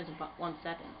 2 minutes and 1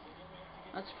 second.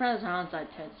 Let's press on onside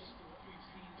kicks.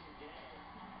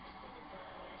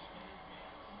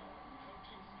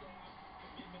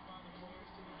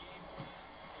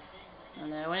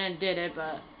 And they went and did it,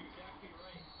 but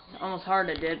it's almost hard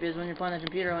to do it because when you're playing the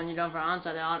computer, when you're going for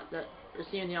onside, the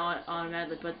receiving team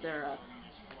automatically puts their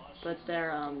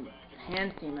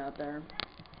hands team out there.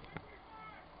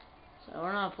 So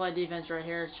we're gonna play defense right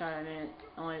here. Try to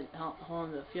only hold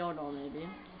them to a field goal maybe.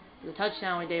 The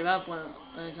touchdown we gave up when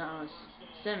it was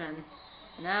Simmons,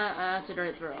 and that's a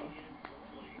great throw.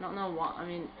 I don't know why. I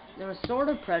mean, there was sort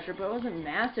of pressure, but it wasn't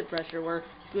massive pressure where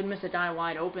he would miss a guy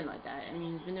wide open like that. I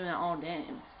mean, he's been doing that all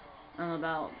game. I don't know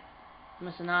about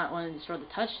missing not wanting to score the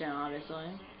touchdown, obviously.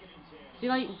 See,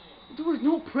 like, there was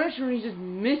no pressure and he just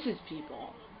misses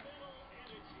people.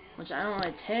 Which I don't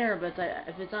really care, but it's like,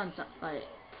 if it's on, like,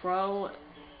 pro,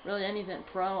 really anything,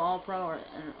 all pro, or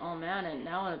all Madden,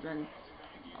 that would have been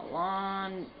a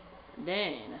long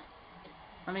gain.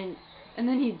 I mean, and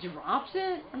then he drops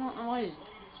it? I don't know why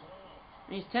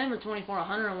he's 10 for 24,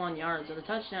 101 yards, so the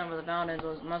touchdown for the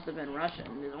Falcons must have been rushing.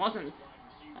 It wasn't,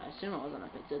 I assume it wasn't a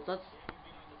pick.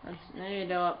 Let's maybe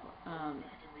go up,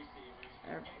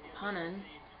 they're punting.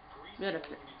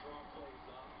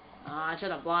 I tried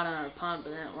to blot on a punt,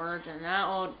 but it didn't work, and that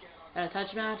will, at a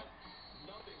touchback?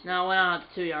 No, it went out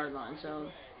to 2-yard line, so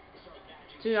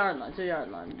 2-yard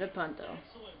line. Good punt, though.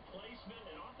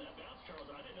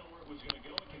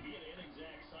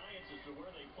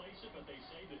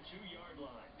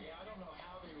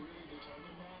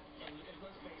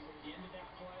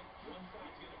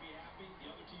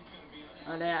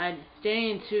 I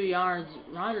gained 2 yards.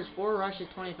 Rodgers 4 rushes,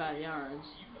 25 yards.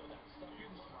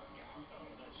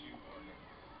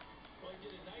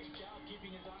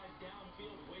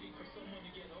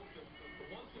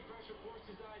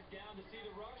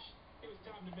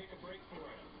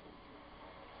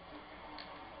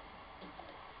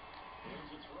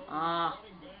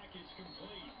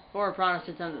 Forward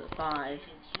Protestants under the 5.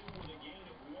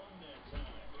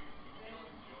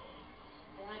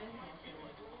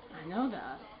 I know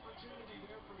that.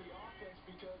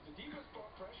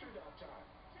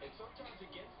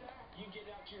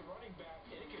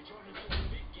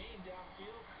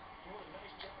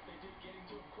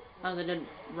 That was a good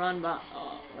run by,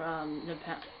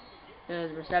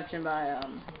 good reception by,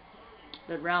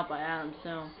 good route by Adams,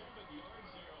 so.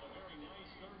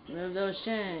 Move those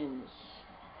chains.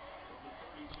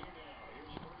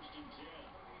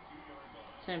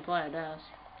 Same play, I guess.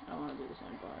 I don't want to do the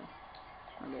same play.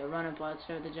 I want to do a running play. Let's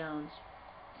go to Jones.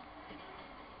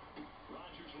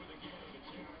 Rodgers with a give. It's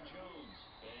Aaron Jones.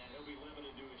 And he'll be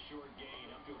limited to a short gain.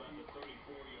 Upfield at the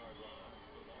 34-yard line.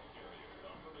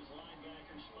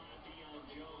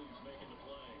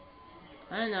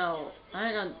 I don't know.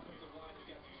 I don't know.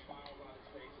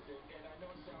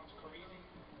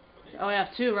 Oh, we have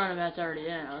 2 running backs already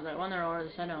in. I was like, wonder where the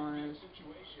second one is.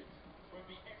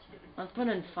 Let's put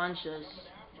in Funches.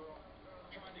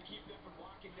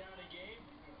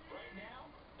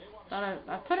 Thought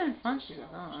I put in Funches, I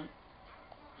thought.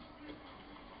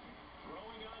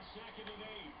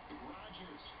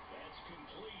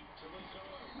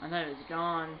 I thought it was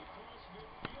gone.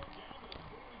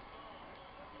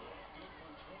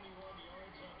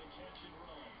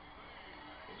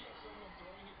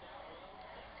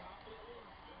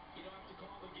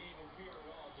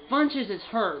 Funches is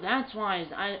hurt. That's why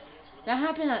that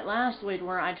happened at last week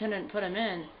where I couldn't put him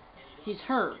in. He's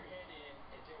hurt.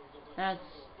 Let's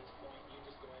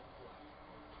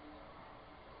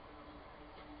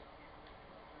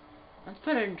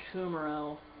put in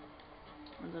Kumaro.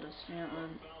 Instead of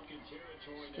Stanton.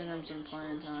 Get him some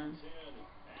playing time.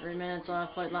 3 minutes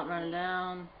left. Play clock running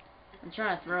down. I'm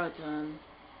trying to throw it to him.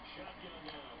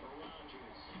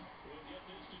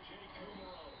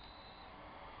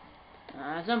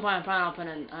 At some point, I'm probably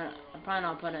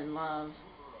not putting in Love.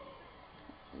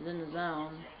 He's in the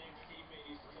zone.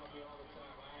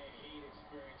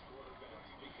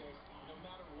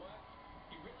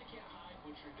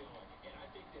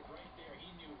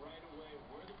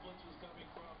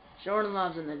 Jordan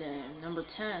Love's in the game. Number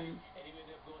 10.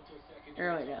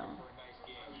 There we go.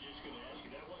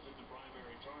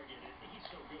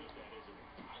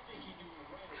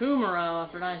 Kumaro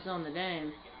after I still in the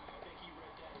game.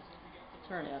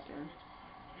 It's already up here.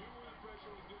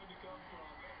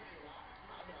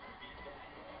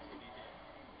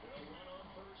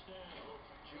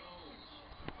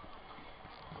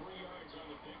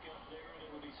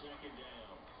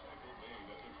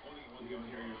 You can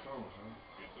hear your phone, huh?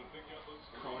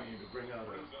 Calling you to bring out a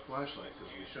flashlight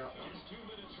because we shot one.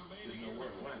 Didn't know where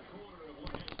it went.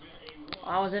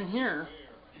 I was in here.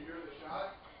 You hear the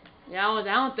shot? Yeah, I was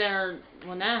out there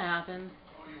when that happened.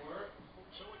 Oh, you were?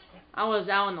 I was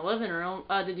out in the living room.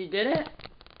 Did it? Henry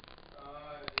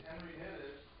hit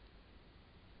it.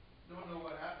 Don't know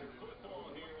what happened to it.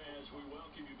 Football here as we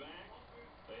welcome you back.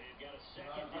 They've got a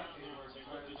second down now as they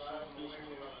look to start this one.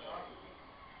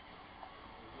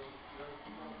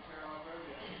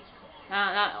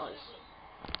 That was.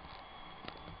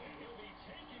 And he'll be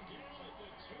taken down at the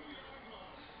 2-yard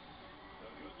line. A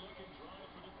good-looking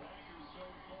drive for the Packers so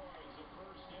far as a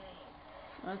first down.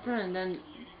 That's right, and then.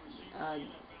 Hey,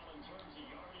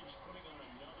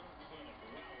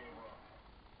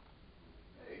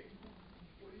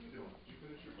 what are you doing? Did you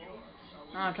finish your phone?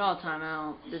 I call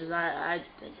timeout because I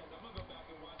think.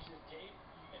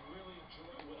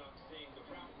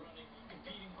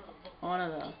 One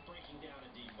of the.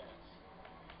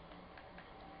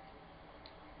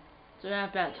 So we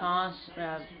have that toss. We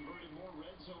have.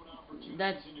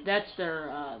 That's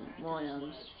their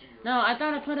Williams. No, I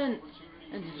thought I put in.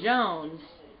 It's Jones.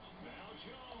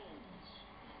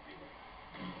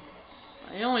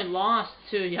 I only lost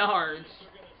 2 yards.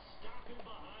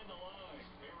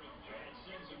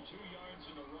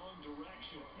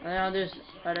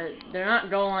 They're not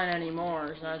goal line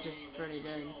anymore, so that's just pretty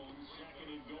good.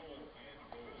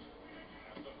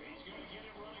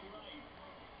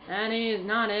 And he's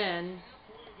not in.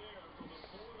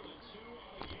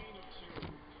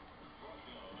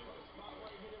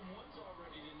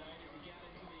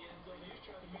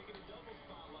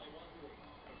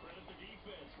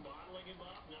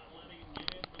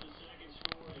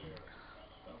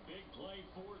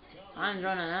 I'm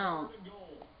running out.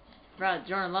 Bro,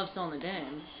 Jordan Love's still in the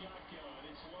game.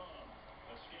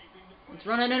 It's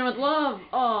running in with Love.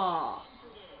 Oh.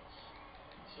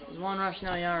 There's 1 rush,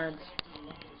 no yards.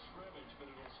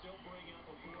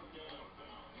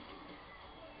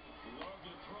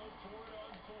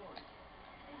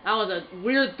 That was a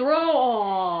weird throw.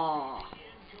 Oh.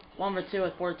 1 for 2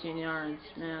 with 14 yards.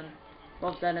 Man.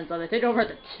 Both seconds. So they take over at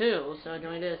the 2. So do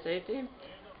we do a safety?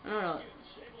 I don't know.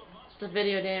 It's a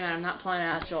video game and I'm not playing an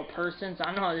actual person, so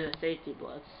I don't know how to do a safety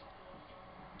blitz.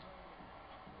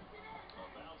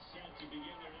 About set to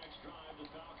begin their next drive, the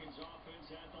Falcons offense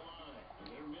at the line.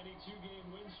 Their mini 2-game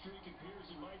win streak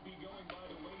appears it might be going by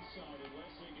the wayside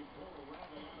unless they can pull a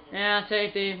rabbit out of the Yeah,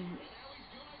 safety.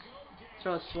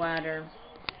 Throw a swagger.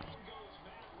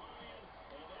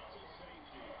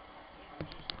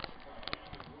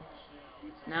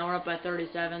 Now we're up by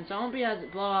 37, so it won't be as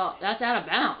blowout. That's out of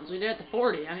bounds. We did it at the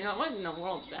 40. I mean, what in the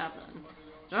world's happening?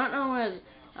 So I don't know as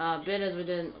big as we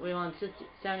did. We won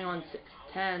 71-10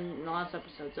 in the last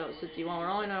episode, so it's 61. We're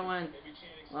only gonna win.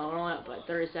 Well, we're only up by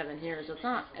 37 here, so it's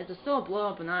not. It's still a blow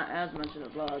up, but not as much of a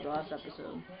blowout as the last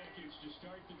episode.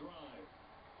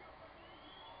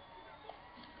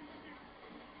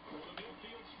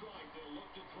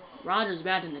 Rodgers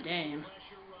back in the game.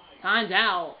 Time's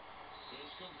out.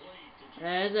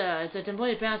 It's a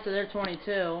complete pass to their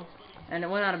 22, and it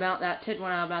went out about that tick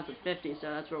went out about the 50,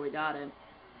 so that's where we got it.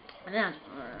 And that's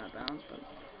out of bounds, but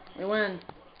we win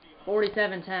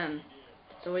 47-10.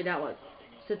 So we got what?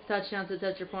 6 touchdowns, 6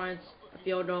 extra points, a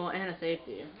field goal, and a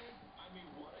safety.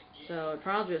 So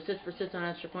probably was 6 for 6 on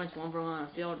extra points, 1 for 1 on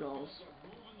field goals.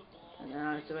 And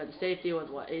then so we had the safety with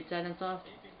what, 8 seconds left,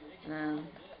 and then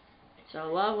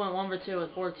so Love went 1 for 2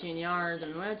 with 14 yards,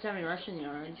 and we had 70 rushing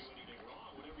yards.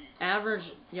 Average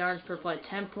yards per play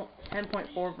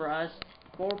 10.4 for us,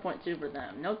 4.2 for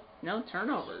them. No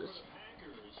turnovers.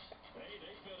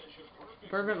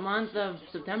 Perfect month of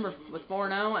September with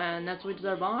 4-0, and that's week's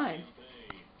our bye.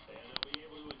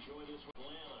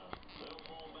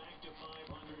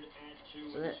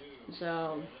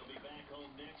 So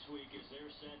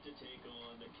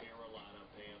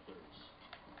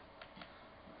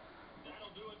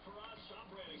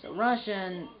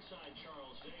rushing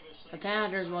the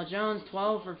Packers, well, Jones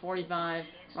 12 for 45,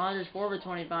 Rodgers 4 for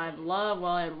 25, Love,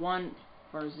 well, had 1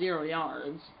 for 0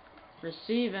 yards.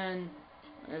 Receiving,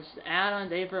 there's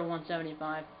Adams 8 for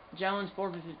 175, Jones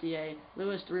 4 for 58,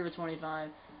 Lewis 3 for 25,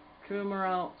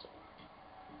 Kumaro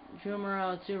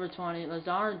 2 for 20,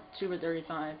 Lazard 2 for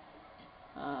 35,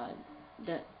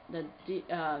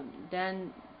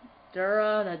 Dan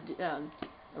Dura, the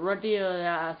rookie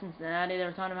of Cincinnati they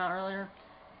were talking about earlier,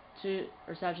 2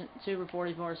 receptions, 2 for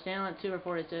 44, Stanley 2 for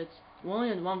 46,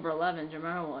 Williams 1 for 11,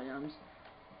 Jamal Williams.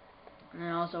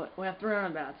 And also we have 3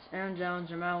 running backs: Aaron Jones,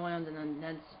 Jamal Williams, and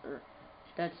then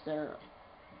Dexter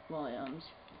Williams.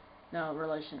 No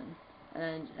relation.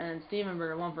 And Steven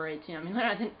Berger 1 for 18. I mean,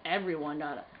 I think everyone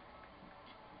got it.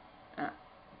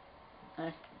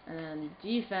 And then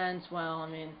defense, well, I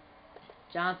mean,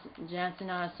 Johnson got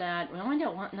a sack. We only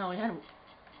got 1. No, we had.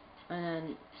 And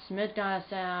then Smith got a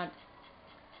sack.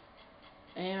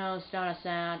 Amos got a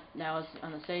sack. That was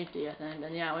on the safety, I think.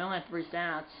 And yeah, we only had 3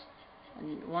 sacks.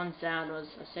 And 1 sack was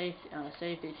a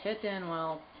safety. Hitton,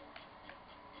 well,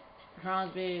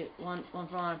 Crosby 1 for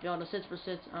 1 on field, 6 for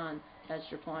 6 on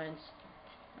extra points.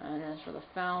 And as for the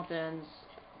Falcons,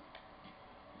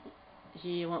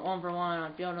 he went 1 for 1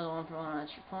 on field, 1 for 1 on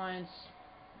extra points.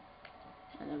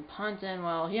 And then punting,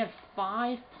 well, he had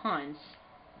 5 punts,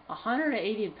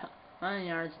 180 punting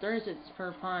yards, 36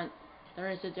 per punt,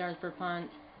 36 yards per punt.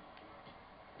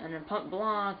 And then punt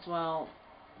blocks, well,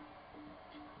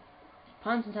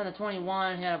 punts inside the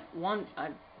 21, he had I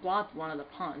blocked 1 of the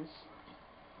punts.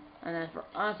 And then for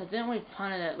us, I think we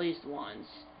punted at least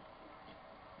once.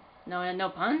 No, we had no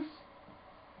punts?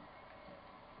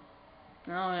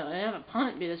 No, we haven't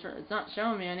punted because it's not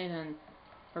showing me anything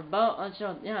for both. Let's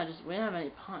show, yeah, we didn't have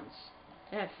any punts.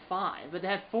 They had 5, but they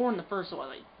had 4 in the first, what,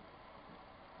 like,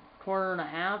 quarter and a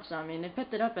half. So I mean, they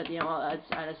picked it up at the end. Well, I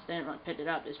just didn't really pick it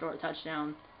up. They scored a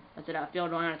touchdown. That's it.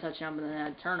 Field goal and a touchdown, but then they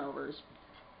had turnovers.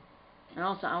 And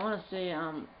also, I want to see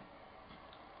I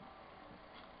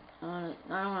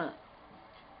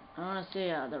want to see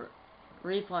the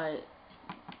replay.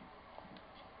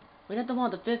 We got the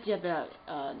one at the 50 at the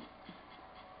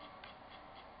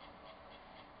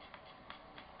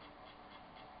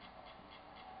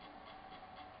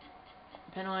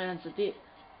penalty against the deep.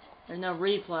 There's no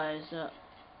replay, so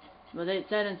but they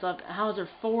said and stuff. How is there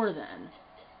 4 then?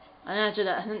 I answered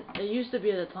that. It used to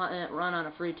be the run on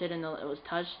a free kick and it was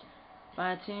touched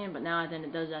by a team, but now I think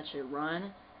it does actually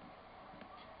run.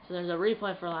 So there's a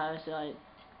replay for obviously, like,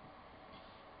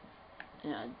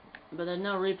 yeah, but there's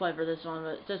no replay for this one.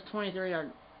 But it says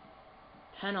 23-yard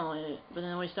penalty. But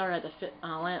then we started at the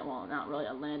well, not really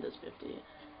Atlanta's 50,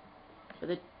 but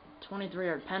the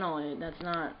 23-yard penalty. That's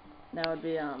not. That would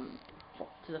be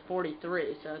to the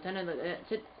 43. So technically it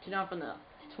hit off from the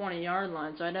 20-yard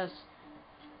line. So I guess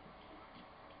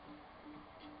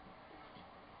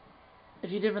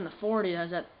if you did from the 40,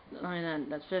 then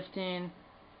that's 15.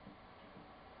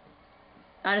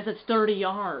 I guess it's 30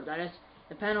 yards. I guess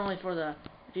the penalty for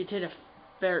if you take a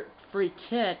free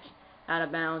kick out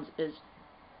of bounds is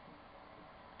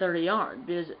 30 yards,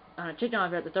 because on a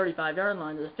kickoff you're at the 35-yard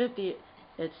line. To the 50,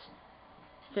 it's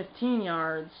 15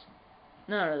 yards.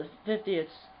 No, to the 50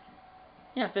 it's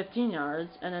 15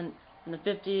 yards, and then from the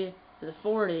 50 to the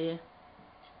 40,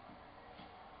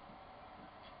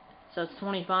 so it's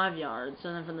 25 yards.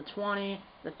 And then from the 20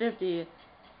 to the 50,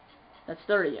 that's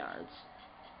 30 yards.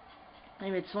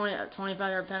 Maybe it's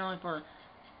 25-yard penalty for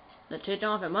the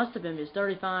kickoff. It must have been, because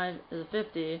 35 to the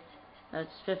 50, that's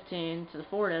 15, to the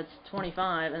 40, that's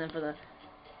 25, and then for the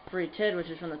free kick, which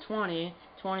is from the 20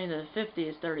 to the 50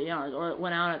 is 30 yards, or it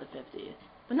went out at the 50.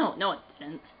 But no, it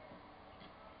didn't.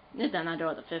 It did not go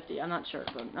out to 50. I'm not sure,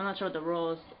 but I'm not sure what the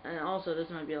rules. And also, this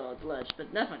might be a little glitch,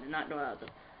 but definitely did not go out to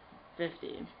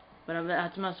 50. But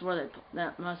that's where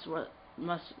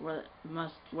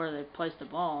they place the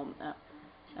ball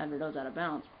after it goes out of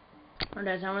bounds. Alright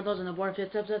guys, how many those on the board?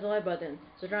 If you hit the like button,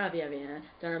 subscribe if you haven't.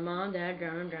 Tell your mom, dad,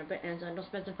 grandma, grandpa, aunts, uncles,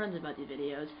 friends, and friends about these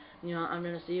videos. You know, I'm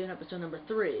gonna see you in episode number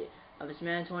 3 of this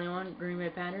Madden 21 Green Bay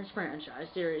Packers franchise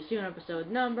series. See you in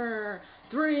episode number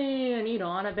 3, and eat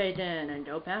on a bacon, and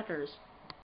go Packers.